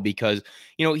 then no, because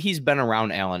he's been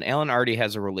around Allen. Allen already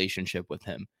has a relationship with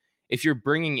him. If you're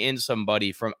bringing in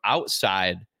somebody from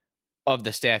outside of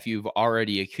the staff you've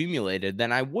already accumulated,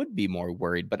 then I would be more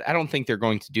worried. But I don't think they're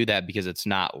going to do that because it's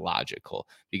not logical,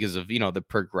 because of the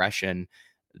progression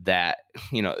that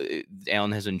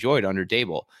Allen has enjoyed under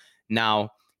Dable.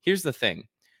 Now, here's the thing.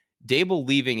 Dable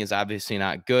leaving is obviously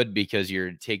not good because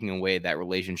you're taking away that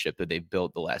relationship that they've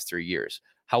built the last 3 years.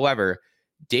 However,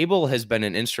 Dable has been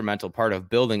an instrumental part of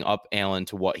building up Allen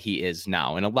to what he is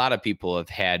now. And a lot of people have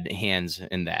had hands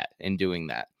in doing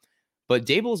that. But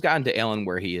Dable's gotten to Allen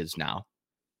where he is now.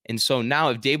 And so now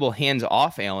if Dable hands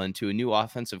off Allen to a new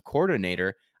offensive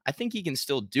coordinator, I think he can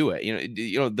still do it.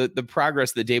 The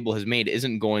progress that Dable has made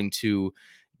isn't going to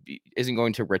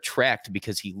retract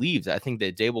because he leaves. I think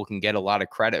that Dable can get a lot of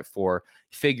credit for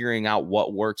figuring out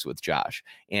what works with Josh.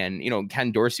 And,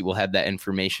 Ken Dorsey will have that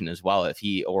information as well. If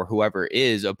he or whoever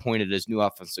is appointed as new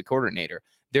offensive coordinator,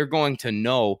 they're going to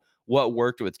know what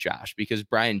worked with Josh because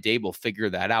Brian Dable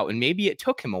figured that out. And maybe it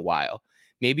took him a while.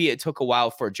 Maybe it took a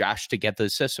while for Josh to get the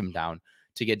system down,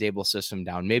 to get Dable's system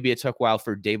down. Maybe it took a while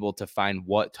for Dable to find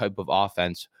what type of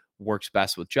offense works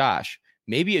best with Josh.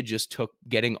 Maybe it just took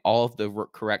getting all of the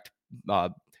correct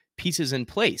pieces in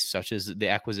place, such as the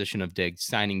acquisition of Diggs,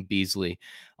 signing Beasley,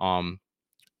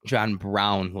 John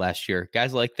Brown last year,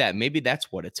 guys like that. Maybe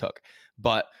that's what it took.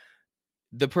 But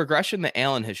the progression that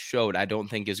Allen has showed, I don't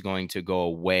think is going to go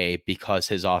away because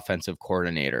his offensive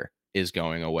coordinator is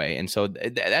going away. And so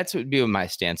that's what my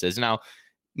stance is. Now,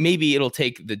 maybe it'll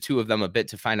take the two of them a bit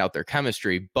to find out their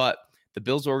chemistry, but the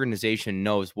Bills organization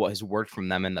knows what has worked from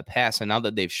them in the past. And now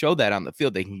that they've showed that on the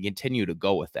field, they can continue to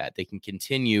go with that. They can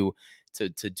continue to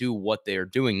do what they're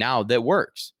doing now that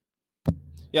works.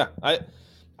 Yeah,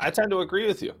 I tend to agree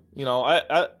with you. You know,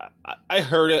 I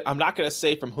heard it. I'm not going to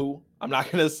say from who. I'm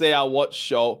not going to say on what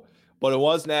show, but it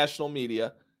was national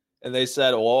media. And they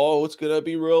said, oh, it's going to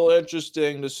be real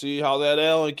interesting to see how that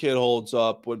Allen kid holds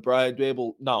up when Brian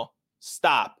Dable. No,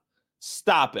 stop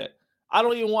it. I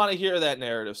don't even want to hear that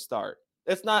narrative start.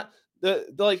 It's not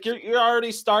like you're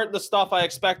already starting the stuff I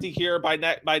expect to hear by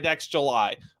next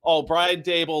July. Oh, Brian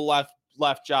Dable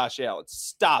left Josh Allen.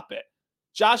 Stop it.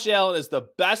 Josh Allen is the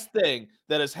best thing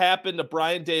that has happened to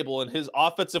Brian Dable in his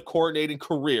offensive coordinating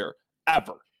career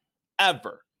ever.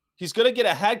 He's going to get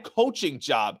a head coaching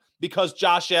job because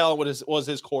Josh Allen was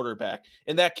his quarterback,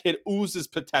 and that kid oozes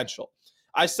potential.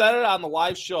 I said it on the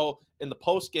live show in the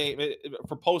post-game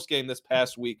this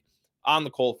past week on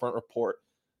the Cold Front Report.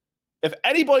 If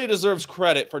anybody deserves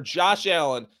credit for Josh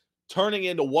Allen turning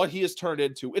into what he has turned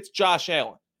into, it's Josh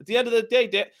Allen. At the end of the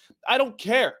day, I don't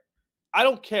care.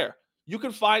 You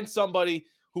can find somebody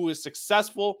who is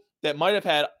successful that might have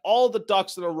had all the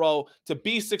ducks in a row to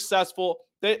be successful.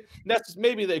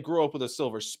 Maybe they grew up with a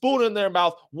silver spoon in their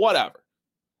mouth, whatever.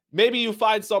 Maybe you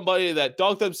find somebody that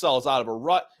dug themselves out of a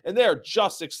rut and they're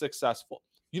just as successful.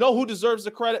 You know who deserves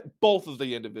the credit? Both of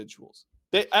the individuals.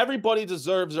 Everybody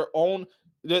deserves their own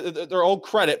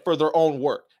credit for their own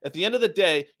work. At the end of the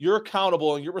day, you're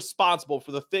accountable and you're responsible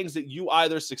for the things that you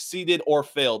either succeeded or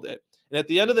failed at. And at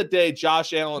the end of the day,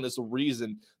 Josh Allen is the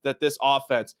reason that this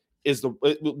offense it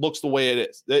looks the way it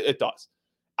is. It does.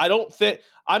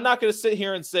 I'm not going to sit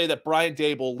here and say that Brian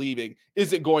Dable leaving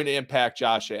isn't going to impact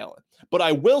Josh Allen. But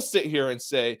I will sit here and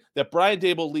say that Brian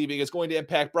Dable leaving is going to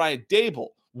impact Brian Dable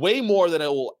way more than it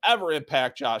will ever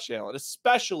impact Josh Allen,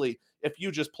 especially if you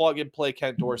just plug and play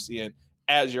Ken Dorsey in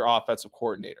as your offensive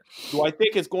coordinator. Do I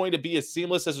think it's going to be as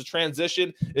seamless as a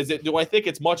transition? Do I think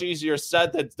it's much easier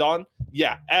said than done?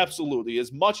 Yeah, absolutely.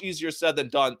 It's much easier said than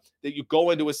done that you go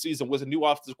into a season with a new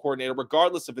offensive coordinator,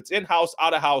 regardless if it's in-house,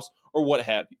 out-of-house, or what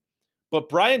have you. But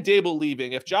Brian Dable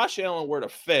leaving, if Josh Allen were to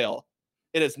fail,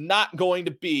 it is not going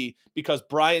to be because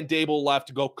Brian Dable left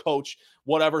to go coach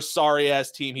whatever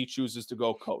sorry-ass team he chooses to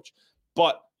go coach.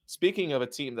 But speaking of a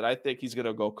team that I think he's going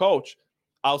to go coach,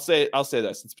 I'll say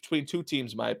this. It's between two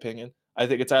teams, in my opinion. I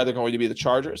think it's either going to be the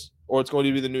Chargers or it's going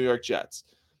to be the New York Jets.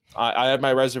 I have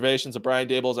my reservations of Brian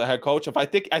Dable as a head coach. I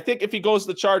think if he goes to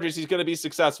the Chargers, he's going to be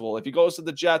successful. If he goes to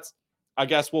the Jets, I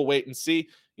guess we'll wait and see.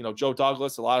 You know, Joe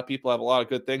Douglas, a lot of people have a lot of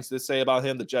good things to say about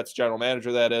him, the Jets general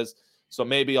manager, that is. So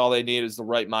maybe all they need is the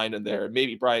right mind in there.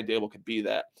 Maybe Brian Dable could be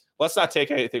that. Let's not take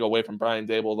anything away from Brian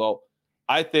Dable, though.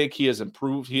 I think he has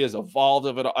improved. He has evolved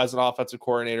as an offensive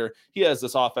coordinator. He has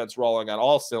this offense rolling on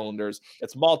all cylinders.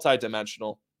 It's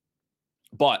multidimensional.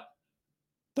 But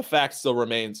the fact still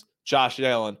remains, Josh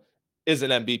Allen is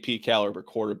an MVP caliber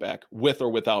quarterback with or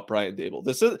without Brian Dable.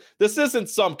 This isn't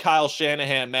some Kyle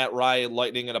Shanahan, Matt Ryan,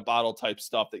 lightning in a bottle type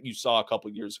stuff that you saw a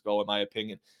couple years ago, in my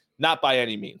opinion. Not by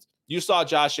any means. You saw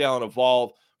Josh Allen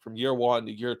evolve from year 1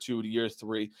 to year 2 to year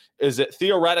 3. Is it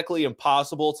theoretically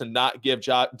impossible to not give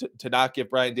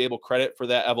Brian Dable credit for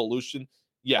that evolution?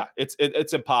 Yeah,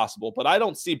 it's impossible. But I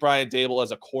don't see Brian Dable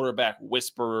as a quarterback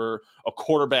whisperer, a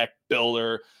quarterback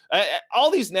builder.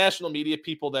 All these national media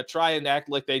people that try and act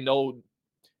like they know.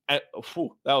 That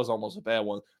was almost a bad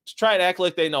one. To try and act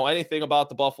like they know anything about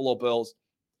the Buffalo Bills.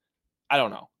 I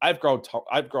don't know. I've grown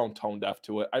tone deaf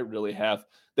to it. I really have.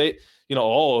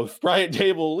 If Brian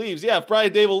Dable leaves, if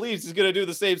Brian Dable leaves, he's going to do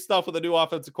the same stuff with a new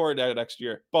offensive coordinator next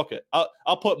year. Book it.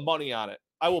 I'll put money on it.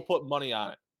 I will put money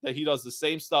on it that he does the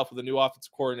same stuff with a new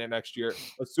offensive coordinator next year,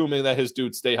 assuming that his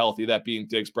dudes stay healthy, that being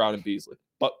Diggs, Brown, and Beasley.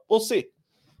 But we'll see.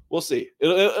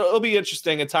 It'll be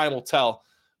interesting, and time will tell.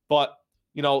 But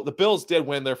the Bills did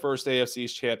win their first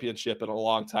AFC championship in a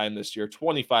long time this year,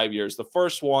 25 years. The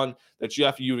first one that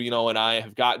Jeff, and I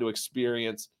have gotten to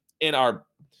experience in our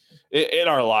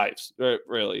lives,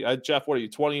 really. Jeff, what are you,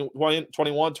 20,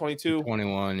 21, 22?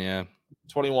 21, yeah.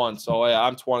 21. So, yeah,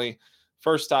 I'm 20.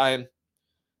 First time.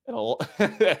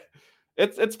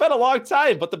 It's been a long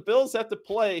time, but the Bills have to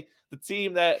play the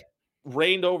team that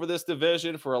reigned over this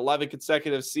division for 11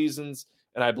 consecutive seasons.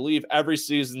 And I believe every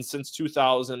season since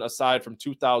 2000, aside from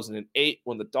 2008,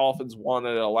 when the Dolphins won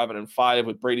at 11-5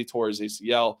 with Brady tore his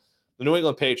ACL, the New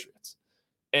England Patriots.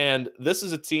 And this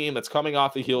is a team that's coming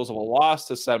off the heels of a loss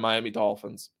to said Miami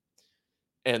Dolphins.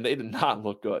 And they did not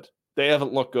look good. They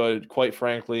haven't looked good, quite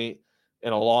frankly,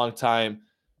 in a long time.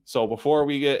 So before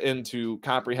we get into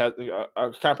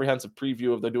a comprehensive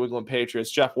preview of the New England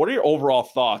Patriots, Jeff, what are your overall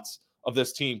thoughts of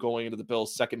this team going into the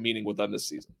Bills' second meeting with them this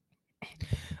season?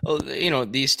 Well,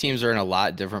 these teams are in a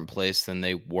lot different place than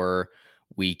they were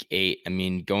week 8. I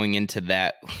mean, going into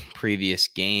that previous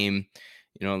game,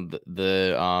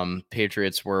 the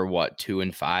Patriots were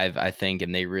 2-5, I think,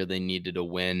 and they really needed a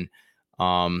win.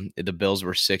 The Bills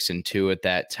were 6-2 at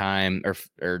that time, or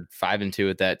 5-2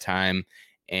 at that time.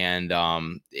 And,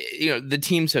 the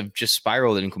teams have just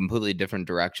spiraled in completely different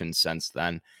directions since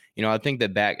then. I think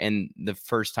that back in the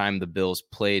first time the Bills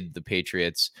played the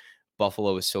Patriots,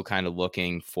 Buffalo is still kind of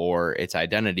looking for its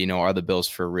identity. Are the Bills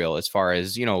for real as far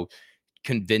as,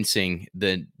 convincing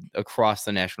across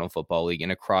the National Football League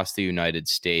and across the United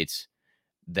States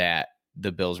that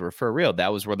the Bills were for real.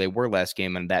 That was where they were last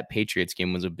game. And that Patriots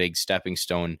game was a big stepping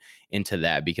stone into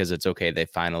that, because it's okay. They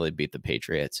finally beat the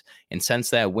Patriots. And since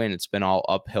that win, it's been all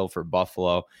uphill for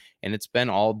Buffalo, and it's been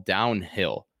all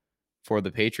downhill for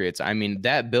the Patriots. I mean,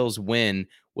 that Bills win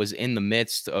was in the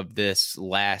midst of this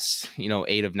last,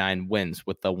 8 of 9 wins,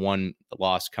 with the one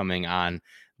loss coming on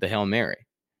the Hail Mary.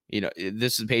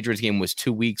 This Patriots game was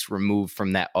 2 weeks removed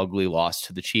from that ugly loss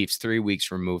to the Chiefs, 3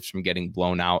 weeks removed from getting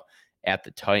blown out at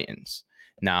the Titans.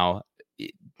 Now,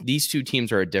 these two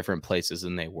teams are at different places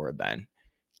than they were then.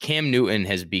 Cam Newton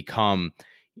has become,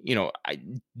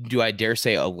 do I dare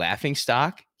say, a laughing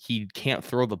stock? He can't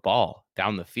throw the ball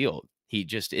down the field. He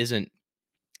just isn't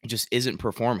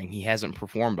performing. He hasn't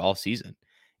performed all season,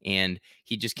 and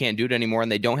he just can't do it anymore.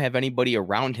 And they don't have anybody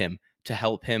around him to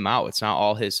help him out. It's not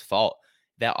all his fault.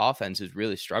 That offense is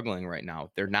really struggling right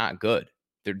now. They're not good.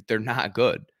 They're not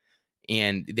good.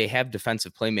 And they have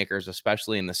defensive playmakers,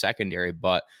 especially in the secondary.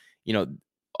 But,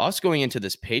 us going into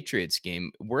this Patriots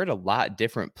game, we're at a lot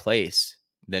different place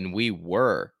than we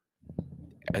were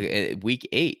week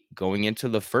 8 going into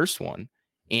the first one.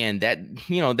 And that,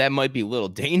 that might be a little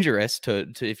dangerous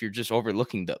to if you're just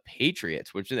overlooking the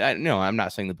Patriots, which I'm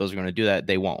not saying the Bills are going to do that.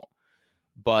 They won't.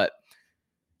 But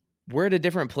we're at a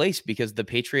different place because the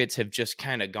Patriots have just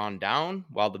kind of gone down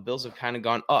while the Bills have kind of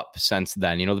gone up since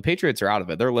then. The Patriots are out of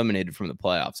it. They're eliminated from the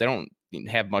playoffs. They don't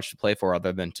have much to play for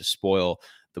other than to spoil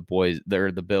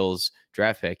the Bills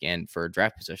draft pick and for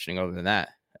draft positioning. Other than that,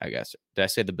 I guess, did I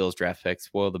say the Bills draft pick?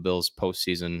 Spoil the Bills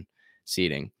postseason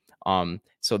seeding.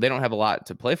 So they don't have a lot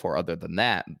to play for other than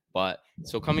that. But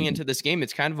so coming into this game,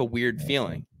 it's kind of a weird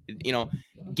feeling.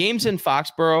 Games in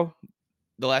Foxborough,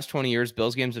 the last 20 years,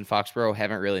 Bills games in Foxborough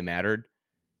haven't really mattered.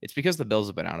 It's because the Bills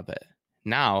have been out of it.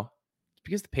 Now, it's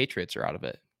because the Patriots are out of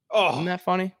it. Oh, isn't that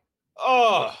funny?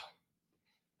 Oh,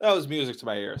 that was music to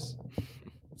my ears.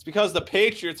 It's because the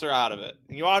Patriots are out of it.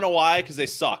 And you want to know why? Because they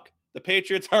suck. The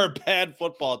Patriots are a bad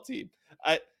football team.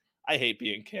 I hate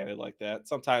being candid like that.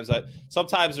 Sometimes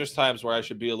there's times where I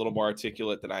should be a little more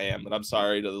articulate than I am, and I'm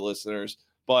sorry to the listeners.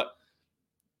 But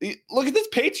look at this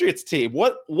Patriots team.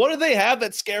 What do they have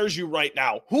that scares you right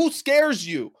now? Who scares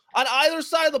you on either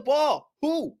side of the ball?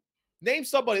 Who? Name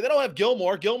somebody. They don't have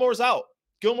Gilmore. Gilmore's out.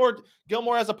 Gilmore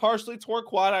has a partially torn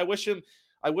quad. I wish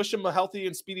him a healthy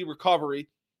and speedy recovery.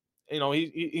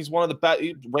 He's one of the best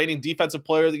reigning defensive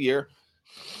player of the year,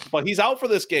 but he's out for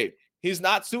this game. He's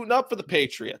not suiting up for the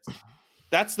Patriots.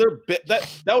 That's that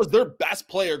was their best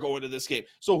player going to this game.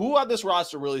 So who on this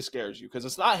roster really scares you? Because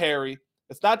it's not Harry.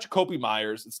 It's not Jacoby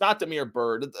Myers. It's not Damiere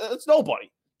Byrd. It's nobody.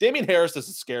 Damian Harris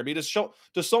doesn't scare me. Does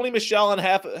Sony Michel on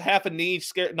half a knee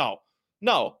scare?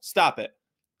 No. Stop it.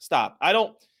 Stop.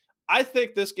 I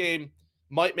think this game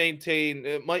might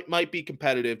be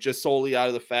competitive just solely out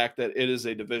of the fact that it is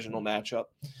a divisional matchup.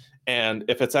 And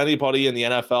if it's anybody in the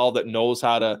NFL that knows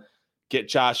how to get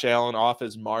Josh Allen off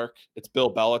his mark, it's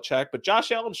Bill Belichick. But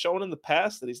Josh Allen's shown in the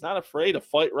past that he's not afraid to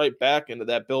fight right back into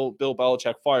that Bill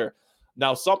Belichick fire.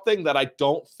 Now, something that I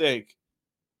don't think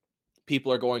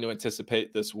people are going to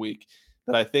anticipate this week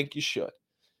that I think you should.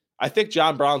 I think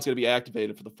John Brown's going to be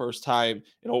activated for the first time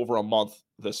in over a month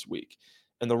this week.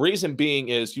 And the reason being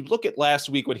is you look at last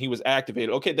week when he was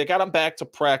activated. Okay, they got him back to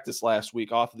practice last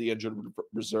week off of the injured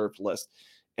reserve list.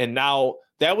 And now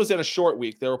that was in a short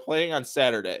week. They were playing on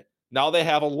Saturday. Now they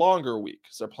have a longer week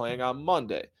because they're playing on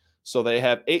Monday. So they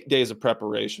have 8 days of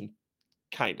preparation,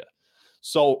 kind of.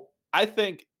 So I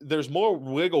think there's more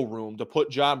wiggle room to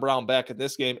put John Brown back in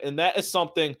this game, and that is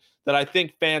something that I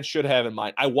think fans should have in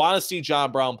mind. I want to see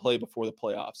John Brown play before the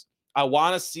playoffs. I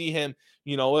want to see him,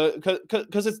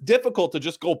 because it's difficult to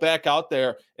just go back out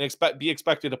there and be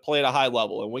expected to play at a high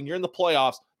level. And when you're in the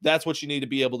playoffs, that's what you need to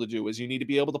be able to do, is you need to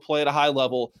be able to play at a high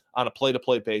level on a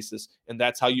play-to-play basis, and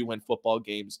that's how you win football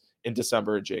games in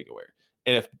December and January.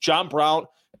 And if John Brown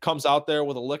comes out there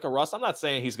with a lick of rust, I'm not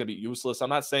saying he's going to be useless. I'm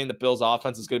not saying the Bills'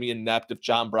 offense is going to be inept if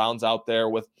John Brown's out there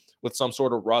with some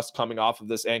sort of rust coming off of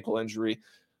this ankle injury.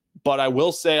 But I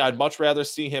will say I'd much rather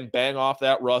see him bang off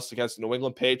that rust against the New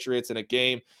England Patriots in a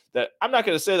game that I'm not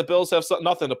going to say the Bills have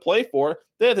nothing to play for.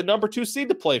 They have the number 2 seed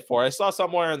to play for. I saw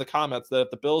somewhere in the comments that if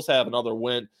the Bills have another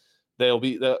win, they'll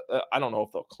be I don't know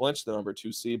if they'll clinch the number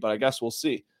 2 seed, but I guess we'll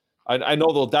see. I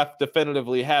know they'll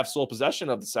definitively have sole possession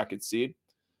of the 2nd seed.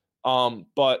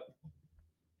 But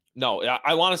no,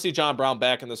 I want to see John Brown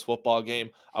back in this football game.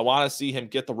 I want to see him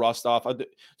get the rust off.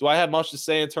 Do I have much to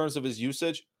say in terms of his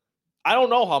usage? I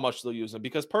don't know how much they'll use him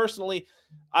because personally,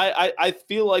 I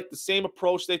feel like the same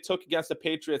approach they took against the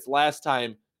Patriots last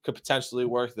time could potentially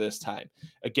work this time.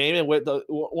 A game in which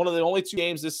one of the only 2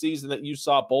 games this season that you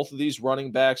saw both of these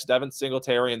running backs, Devin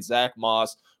Singletary and Zach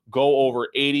Moss, go over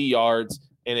 80 yards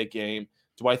in a game.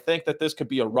 Do I think that this could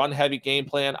be a run-heavy game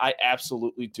plan? I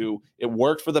absolutely do. It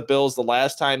worked for the Bills the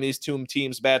last time these 2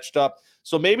 teams matched up.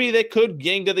 So maybe they could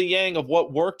yin to the yang of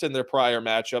what worked in their prior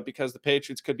matchup because the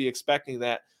Patriots could be expecting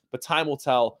that. But time will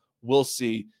tell. We'll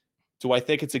see. Do I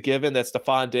think it's a given that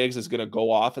Stephon Diggs is going to go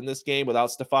off in this game without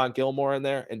Stephon Gilmore in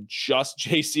there and just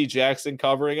J.C. Jackson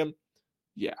covering him?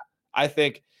 Yeah. I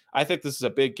think this is a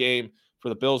big game for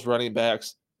the Bills running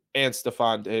backs and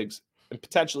Stephon Diggs and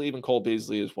potentially even Cole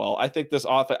Beasley as well. I think this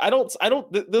offense,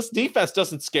 this defense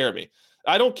doesn't scare me.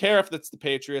 I don't care if it's the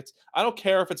Patriots. I don't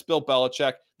care if it's Bill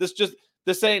Belichick.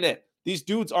 This ain't it. These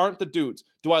dudes aren't the dudes.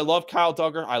 Do I love Kyle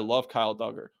Duggar? I love Kyle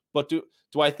Duggar. But do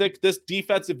I think this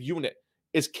defensive unit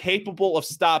is capable of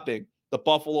stopping the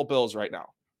Buffalo Bills right now?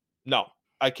 No,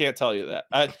 I can't tell you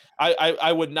that.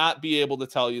 I would not be able to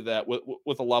tell you that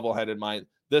with a level-headed mind.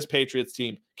 This Patriots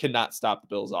team cannot stop the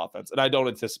Bills offense, and I don't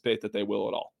anticipate that they will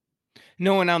at all.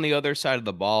 No, and on the other side of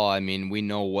the ball, I mean, we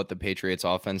know what the Patriots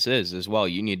offense is as well.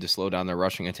 You need to slow down their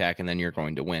rushing attack, and then you're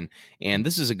going to win. And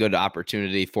this is a good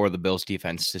opportunity for the Bills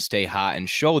defense to stay hot and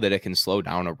show that it can slow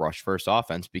down a rush-first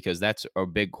offense, because that's a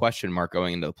big question mark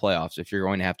going into the playoffs. If you're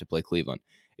going to have to play Cleveland,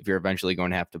 if you're eventually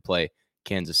going to have to play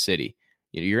Kansas City,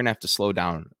 you're going to have to slow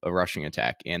down a rushing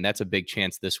attack. And that's a big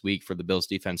chance this week for the Bills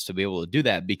defense to be able to do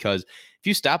that, because if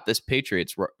you stop this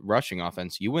Patriots rushing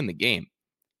offense, you win the game.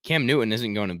 Cam Newton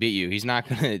isn't going to beat you. He's not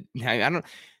going to.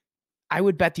 I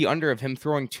would bet the under of him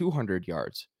throwing 200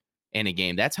 yards in a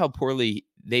game. That's how poorly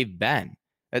they've been.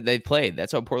 They've played.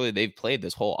 That's how poorly they've played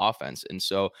this whole offense. And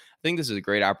so I think this is a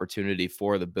great opportunity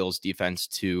for the Bills defense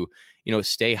to,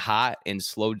 stay hot and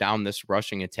slow down this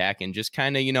rushing attack and just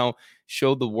kind of,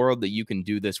 show the world that you can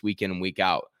do this week in and week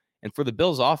out. And for the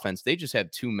Bills offense, they just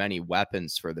have too many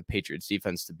weapons for the Patriots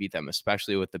defense to beat them,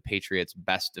 especially with the Patriots'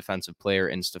 best defensive player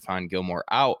in Stephon Gilmore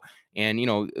out. And,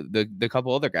 the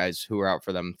couple other guys who are out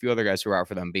for them, a few other guys who are out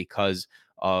for them because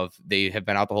of they have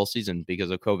been out the whole season because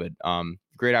of COVID.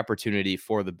 Great opportunity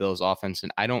for the Bills offense.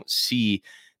 And I don't see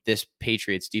this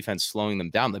Patriots defense slowing them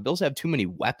down. The Bills have too many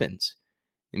weapons.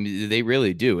 I mean, they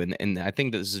really do. And I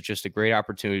think this is just a great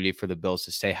opportunity for the Bills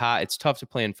to stay hot. It's tough to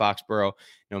play in Foxborough,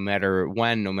 no matter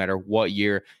when, no matter what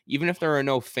year. Even if there are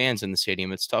no fans in the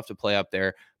stadium, it's tough to play up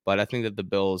there. But I think that the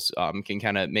Bills can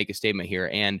kind of make a statement here.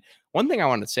 And one thing I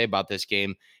want to say about this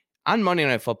game, on Monday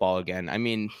Night Football again, I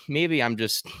mean, maybe I'm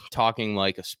just talking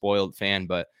like a spoiled fan,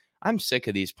 but I'm sick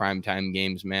of these primetime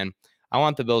games, man. I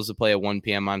want the Bills to play at 1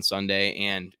 p.m. on Sunday.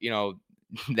 And,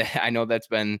 I know that's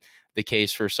been the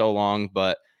case for so long,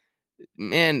 but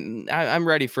man, I'm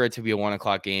ready for it to be a 1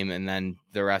 o'clock game, and then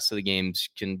the rest of the games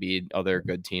can be other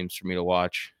good teams for me to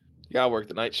watch. You gotta work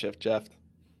the night shift, Jeff.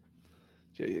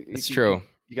 It's true.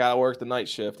 You gotta work the night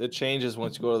shift. It changes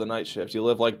once you go to the night shift. You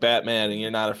live like Batman, and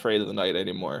you're not afraid of the night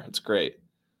anymore. It's great.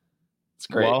 It's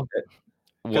great.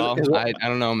 Well, I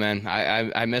don't know, man.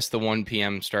 I miss the 1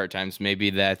 p.m. start times. Maybe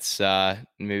that's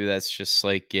just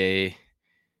like a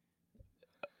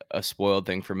spoiled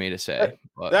thing for me to say.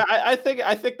 But I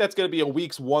think that's going to be a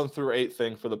weeks 1 through 8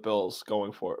 thing for the Bills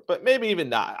going forward, but maybe even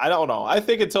not. I don't know. I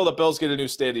think until the Bills get a new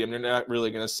stadium, you're not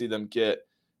really going to see them get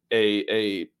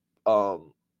a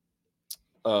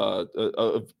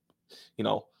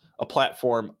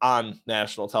platform on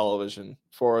national television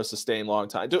for a sustained long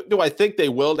time. Do I think they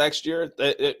will next year?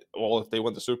 Well, if they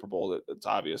win the Super Bowl, it's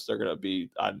obvious they're going to be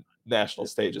on national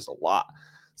stages a lot.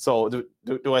 So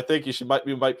do I think you should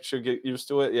get used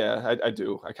to it? Yeah, I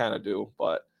do. I kind of do,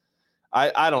 but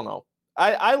I don't know.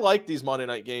 I like these Monday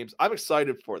night games. I'm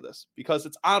excited for this because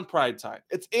it's on prime time.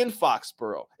 It's in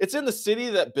Foxborough. It's in the city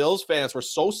that Bills fans were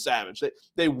so savage.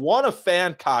 They won a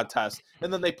fan contest,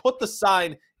 and then they put the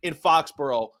sign in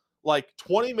Foxborough like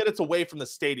 20 minutes away from the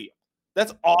stadium.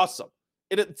 That's awesome.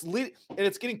 And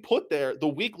it's getting put there the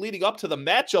week leading up to the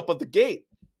matchup of the game.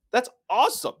 That's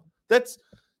awesome.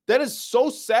 That is so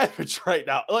savage right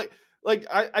now. Like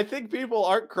I think people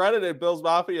aren't credited Bills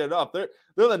Mafia enough. They're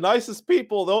the nicest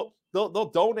people.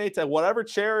 they'll donate to whatever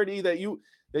charity that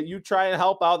you try and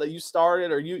help out, that you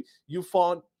started or you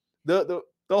fund. They'll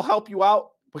help you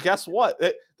out. But guess what?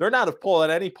 They're not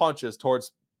pulling any punches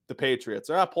towards the Patriots.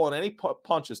 They're not pulling any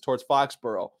punches towards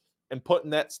Foxborough and putting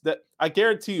that. I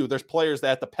guarantee you, there's players that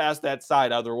have to pass that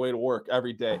side out of their way to work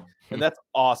every day, and that's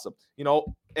awesome.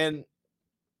 And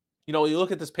you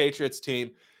look at this Patriots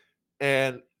team,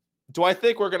 and do I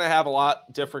think we're going to have a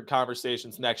lot different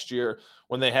conversations next year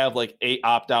when they have like 8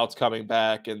 opt-outs coming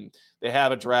back and they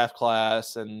have a draft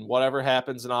class and whatever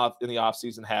happens in the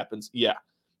offseason happens? Yeah,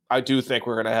 I do think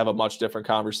we're going to have a much different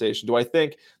conversation. Do I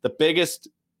think the biggest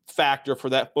factor for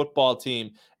that football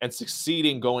team and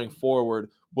succeeding going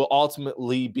forward will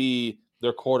ultimately be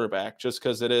their quarterback, just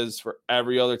because it is for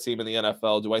every other team in the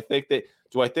NFL? Do I think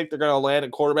they're going to land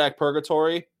in quarterback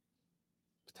purgatory?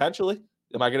 Potentially.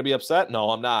 Am I going to be upset?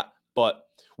 No, I'm not. But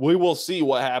we will see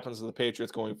what happens to the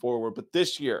Patriots going forward. But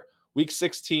this year, week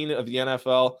 16 of the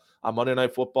NFL on Monday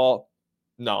Night Football,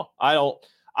 no, I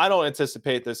don't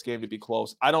anticipate this game to be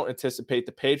close. I don't anticipate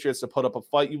the Patriots to put up a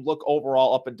fight. You look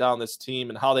overall up and down this team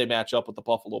and how they match up with the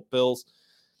Buffalo Bills.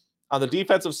 On the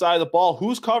defensive side of the ball,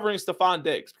 who's covering Stephon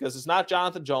Diggs? Because it's not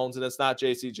Jonathan Jones and it's not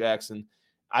J.C. Jackson.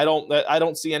 I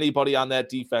don't see anybody on that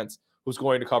defense who's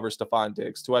going to cover Stephon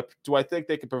Diggs. Do I think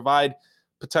they could provide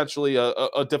potentially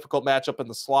a difficult matchup in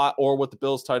the slot or with the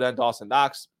Bills tight end Dawson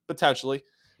Knox? Potentially.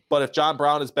 But if John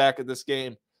Brown is back in this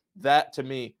game, that to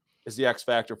me is the X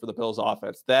factor for the Bills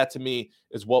offense. That to me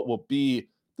is what will be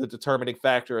the determining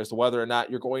factor as to whether or not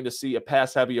you're going to see a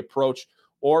pass-heavy approach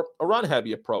or a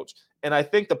run-heavy approach. And I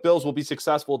think the Bills will be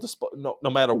successful no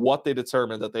matter what they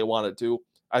determine that they want to do.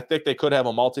 I think they could have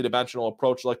a multidimensional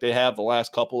approach like they have the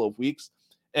last couple of weeks.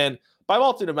 And by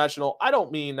multidimensional, I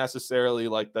don't mean necessarily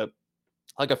like a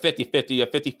 50-50, a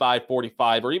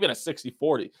 55-45, or even a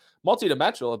 60-40.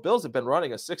 Multidimensional, the Bills have been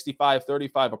running a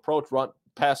 65-35 approach, run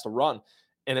past the run,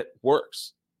 and it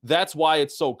works. That's why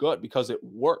it's so good, because it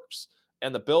works.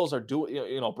 And the Bills are doing,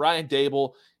 Brian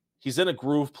Dable, he's in a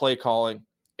groove play calling,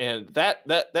 and that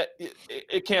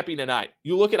it can't be denied.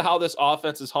 You look at how this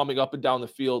offense is humming up and down the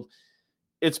field,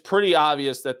 it's pretty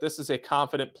obvious that this is a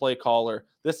confident play caller.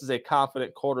 This is a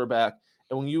confident quarterback.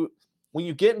 And when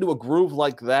you get into a groove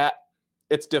like that,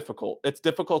 it's difficult. It's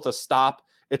difficult to stop.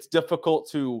 It's difficult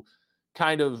to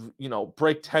kind of,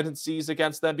 break tendencies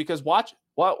against them, because watch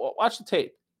the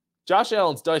tape. Josh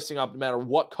Allen's dicing up no matter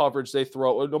what coverage they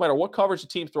throw, no matter what coverage the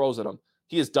team throws at him,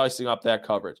 he is dicing up that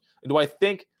coverage. And do I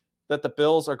think that the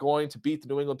Bills are going to beat the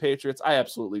New England Patriots? I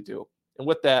absolutely do. And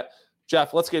with that,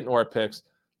 Jeff, let's get into our picks.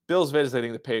 Bills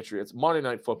visiting the Patriots, Monday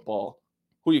Night Football.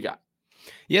 Who you got?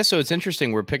 Yeah, so it's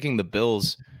interesting. We're picking the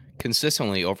Bills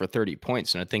consistently over 30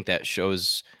 points, and I think that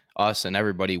shows us and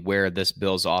everybody where this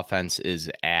Bills offense is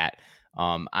at.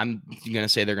 I'm going to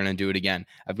say they're going to do it again.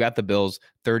 I've got the Bills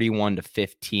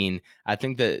 31-15. I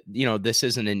think that, this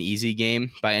isn't an easy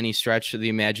game by any stretch of the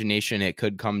imagination. It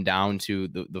could come down to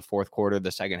the fourth quarter,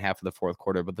 the second half of the fourth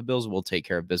quarter, but the Bills will take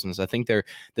care of business. I think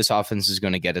this offense is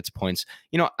going to get its points.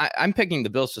 I'm picking the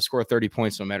Bills to score 30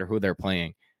 points no matter who they're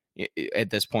playing at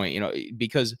this point,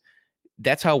 because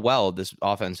that's how well this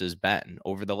offense has been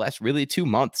over the last really 2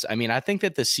 months. I mean, I think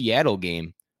that the Seattle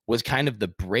game was kind of the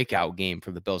breakout game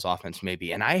for the Bills offense,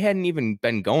 maybe. And I hadn't even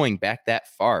been going back that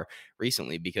far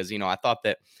recently because, I thought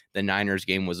that the Niners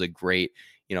game was a great,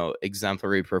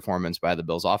 exemplary performance by the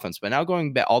Bills offense. But now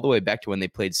going back all the way back to when they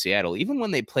played Seattle, even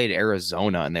when they played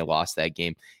Arizona and they lost that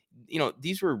game,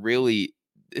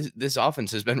 this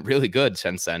offense has been really good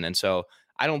since then. And so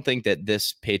I don't think that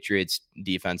this Patriots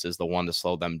defense is the one to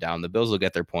slow them down. The Bills will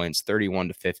get their points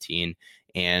 31-15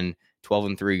 and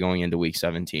 12-3 going into week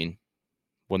 17.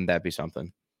 Wouldn't that be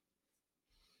something?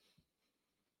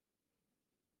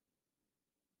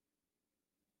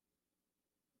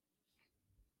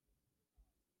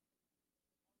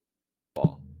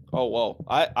 Oh, whoa.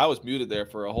 I was muted there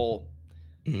for a whole.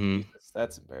 Mm-hmm.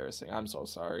 That's embarrassing. I'm so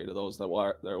sorry to those that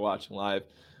are watching live.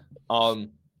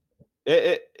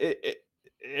 It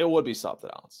would be something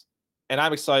else. And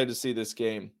I'm excited to see this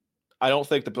game. I don't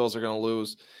think the Bills are going to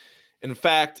lose. In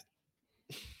fact,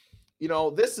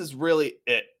 this is really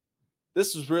it.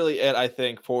 This is really it, I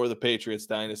think, for the Patriots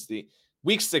dynasty.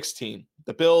 Week 16,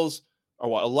 the Bills are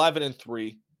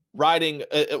 11-3,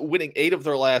 winning 8 of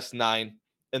their last 9,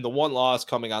 and the one loss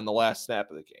coming on the last snap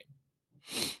of the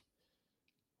game.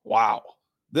 Wow.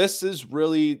 This has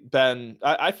really been,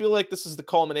 I feel like this is the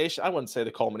culmination. I wouldn't say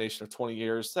the culmination of 20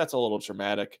 years. That's a little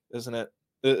dramatic, isn't it?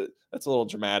 That's a little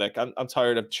dramatic. I'm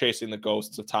tired of chasing the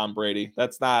ghosts of Tom Brady.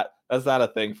 That's not a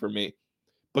thing for me.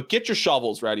 But get your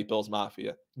shovels ready, Bills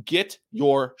Mafia. Get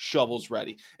your shovels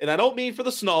ready. And I don't mean for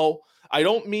the snow. I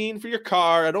don't mean for your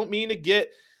car. I don't mean to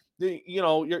get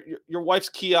your wife's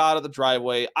key out of the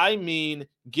driveway. I mean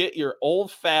get your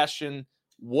old-fashioned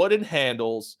wooden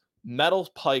handles, metal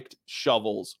piked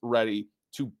shovels ready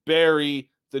to bury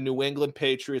the New England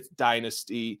Patriots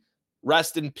dynasty.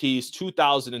 Rest in peace,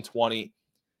 2020.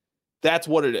 That's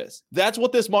what it is. That's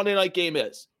what this Monday night game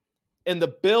is. And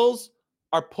the Bills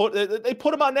they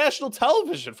put them on national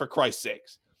television, for Christ's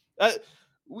sakes.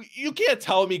 You can't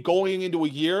tell me going into a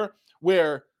year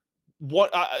where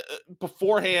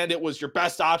beforehand it was your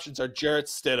best options are Jarrett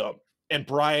Stidham and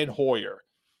Brian Hoyer,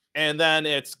 and then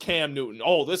it's Cam Newton.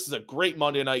 Oh, this is a great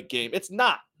Monday night game. It's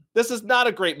not. This is not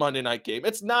a great Monday night game.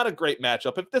 It's not a great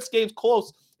matchup. If this game's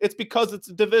close, it's because it's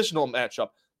a divisional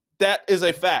matchup. That is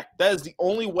a fact. That is the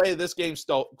only way this game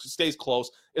stays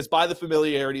close, is by the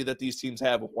familiarity that these teams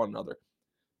have with one another.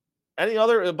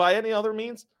 By any other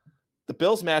means, the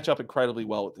Bills match up incredibly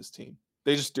well with this team.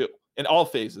 They just do in all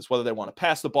phases, whether they want to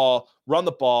pass the ball, run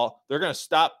the ball. They're going to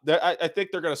stop. I think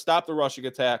they're going to stop the rushing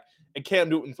attack. And Cam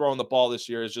Newton throwing the ball this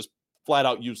year is just flat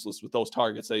out useless with those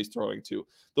targets that he's throwing to.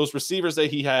 Those receivers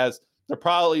that he has, they're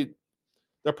probably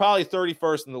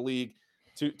 31st in the league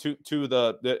to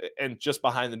the and just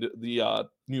behind the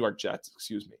New York Jets.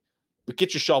 Excuse me. But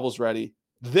get your shovels ready.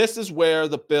 This is where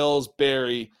the Bills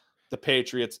bury the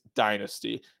Patriots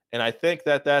dynasty. And I think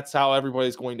that that's how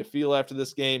everybody's going to feel after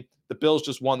this game. The Bills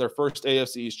just won their first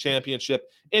AFC East championship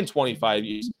in 25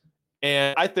 years.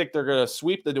 And I think they're going to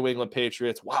sweep the New England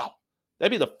Patriots. Wow.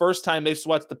 That'd be the first time they've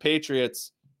swept the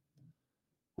Patriots.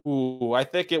 I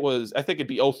think it'd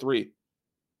be 03.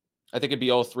 I think it'd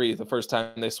be 03, the first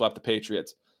time they swept the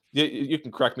Patriots. You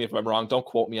can correct me if I'm wrong. Don't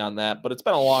quote me on that. But it's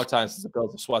been a long time since the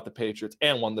Bills have swept the Patriots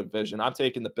and won the division. I'm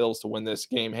taking the Bills to win this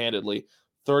game handedly.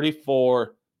 34-13.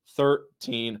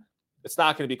 It's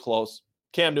not going to be close.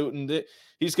 Cam Newton,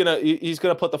 he's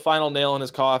gonna put the final nail in his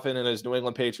coffin in his New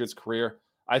England Patriots career.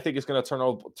 I think he's going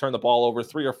to turn the ball over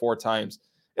 3 or 4 times.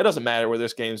 It doesn't matter where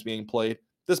this game is being played.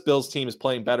 This Bills team is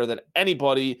playing better than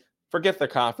anybody. Forget the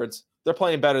conference. They're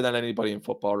playing better than anybody in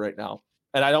football right now.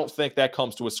 And I don't think that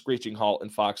comes to a screeching halt in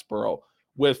Foxborough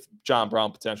with John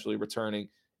Brown potentially returning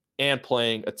and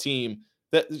playing a team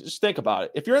that, just think about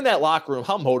it. If you're in that locker room,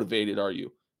 how motivated are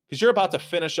you? Because you're about to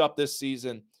finish up this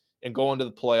season and go into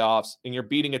the playoffs, and you're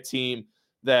beating a team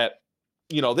that,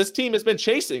 this team has been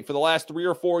chasing for the last 3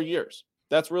 or 4 years.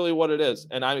 That's really what it is.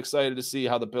 And I'm excited to see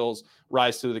how the Bills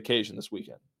rise to the occasion this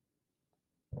weekend.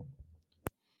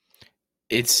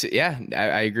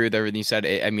 I agree with everything you said.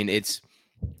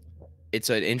 It's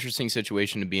an interesting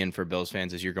situation to be in for Bills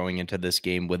fans as you're going into this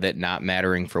game with it not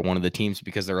mattering for one of the teams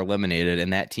because they're eliminated,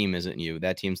 and that team isn't you.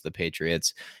 That team's the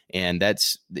Patriots. And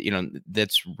that's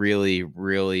really,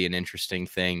 really an interesting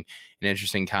thing, an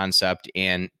interesting concept.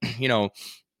 And,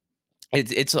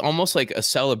 it's almost like a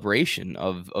celebration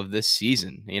of this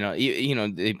season.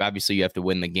 Obviously you have to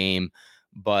win the game,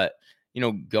 but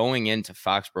going into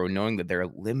Foxborough, knowing that they're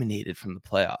eliminated from the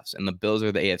playoffs and the Bills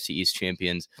are the AFC East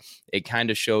champions, it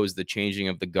kind of shows the changing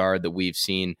of the guard that we've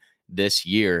seen this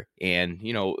year. And,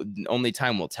 only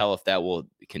time will tell if that will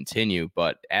continue.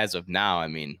 But as of now,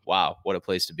 wow, what a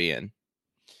place to be in.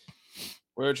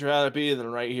 Where'd you rather be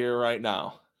than right here, right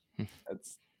now?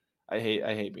 I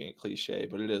hate being cliche,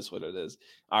 but it is what it is.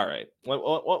 All right.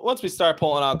 Once we start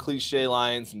pulling out cliche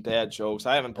lines and dad jokes,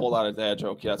 I haven't pulled out a dad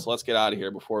joke yet, so let's get out of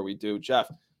here before we do. Jeff,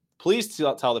 please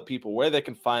tell the people where they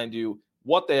can find you,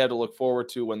 what they have to look forward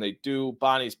to when they do.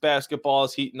 Bonnie's basketball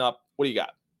is heating up. What do you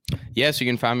got? Yes, you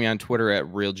can find me on Twitter at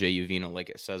RealJUvino, like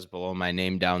it says below my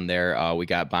name down there. We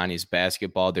got Bonnie's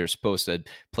basketball. They're supposed to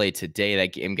play today.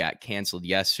 That game got canceled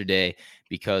yesterday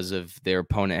because of their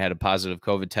opponent had a positive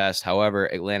COVID test. However,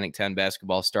 Atlantic 10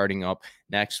 basketball starting up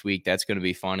next week. That's going to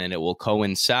be fun, and it will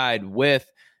coincide with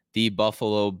the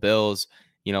Buffalo Bills,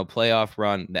 playoff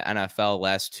run. The NFL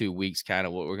last 2 weeks, kind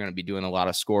of what we're going to be doing, a lot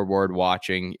of scoreboard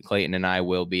watching. Clayton and I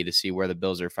will be, to see where the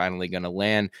Bills are finally going to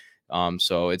land.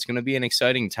 So it's going to be an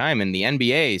exciting time, and the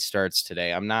NBA starts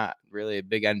today. I'm not really a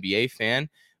big NBA fan,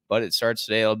 but it starts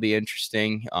today. It'll be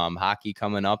interesting. Hockey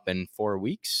coming up in 4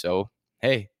 weeks. So,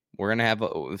 hey,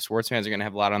 sports fans are going to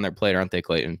have a lot on their plate, aren't they,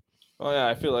 Clayton? Oh, yeah.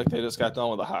 I feel like they just got done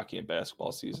with the hockey and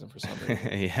basketball season for some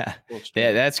reason. Yeah,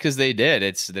 that's because they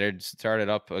did. They're started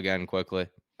up again quickly.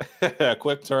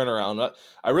 Quick turnaround.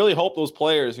 I really hope those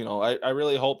players, I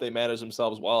really hope they manage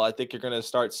themselves well. I think you're going to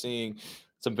start seeing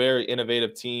some very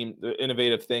innovative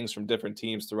things from different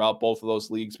teams throughout both of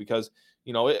those leagues, because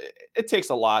it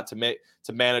takes a lot to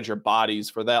manage your bodies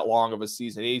for that long of a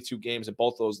season. 82 games in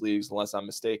both those leagues, unless I'm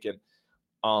mistaken.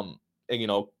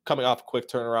 And, coming off a quick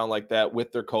turnaround like that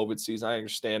with their COVID season, I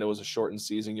understand it was a shortened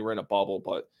season. You were in a bubble,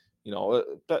 but,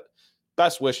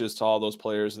 best wishes to all those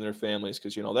players and their families,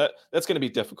 because, that's going to be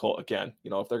difficult again,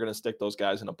 if they're going to stick those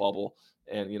guys in a bubble.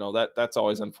 And, that's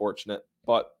always unfortunate.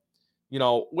 But,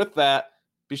 with that,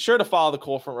 be sure to follow the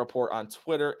Cold Front Report on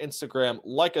Twitter, Instagram,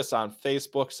 like us on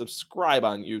Facebook, subscribe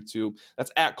on YouTube.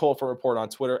 That's at Cold Front Report on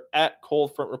Twitter, at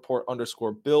Cold Front Report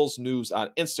 _ Bills News on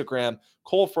Instagram,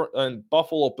 Cold Front and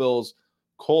Buffalo Bills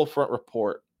Cold Front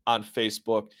Report on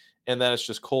Facebook. And then it's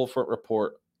just Cold Front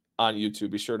Report on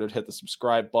YouTube. Be sure to hit the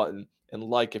subscribe button and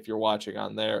like if you're watching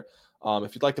on there.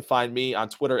 If you'd like to find me on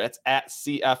Twitter, it's at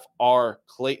CFR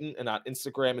Clayton. And on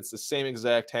Instagram, it's the same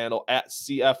exact handle, at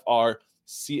CFR Clayton.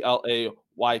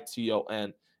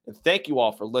 And thank you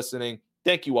all for listening.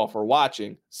 Thank you all for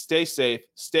watching. Stay safe,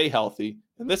 stay healthy.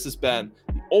 And this has been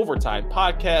the Overtime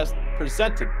Podcast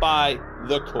presented by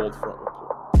the Cold Front Report.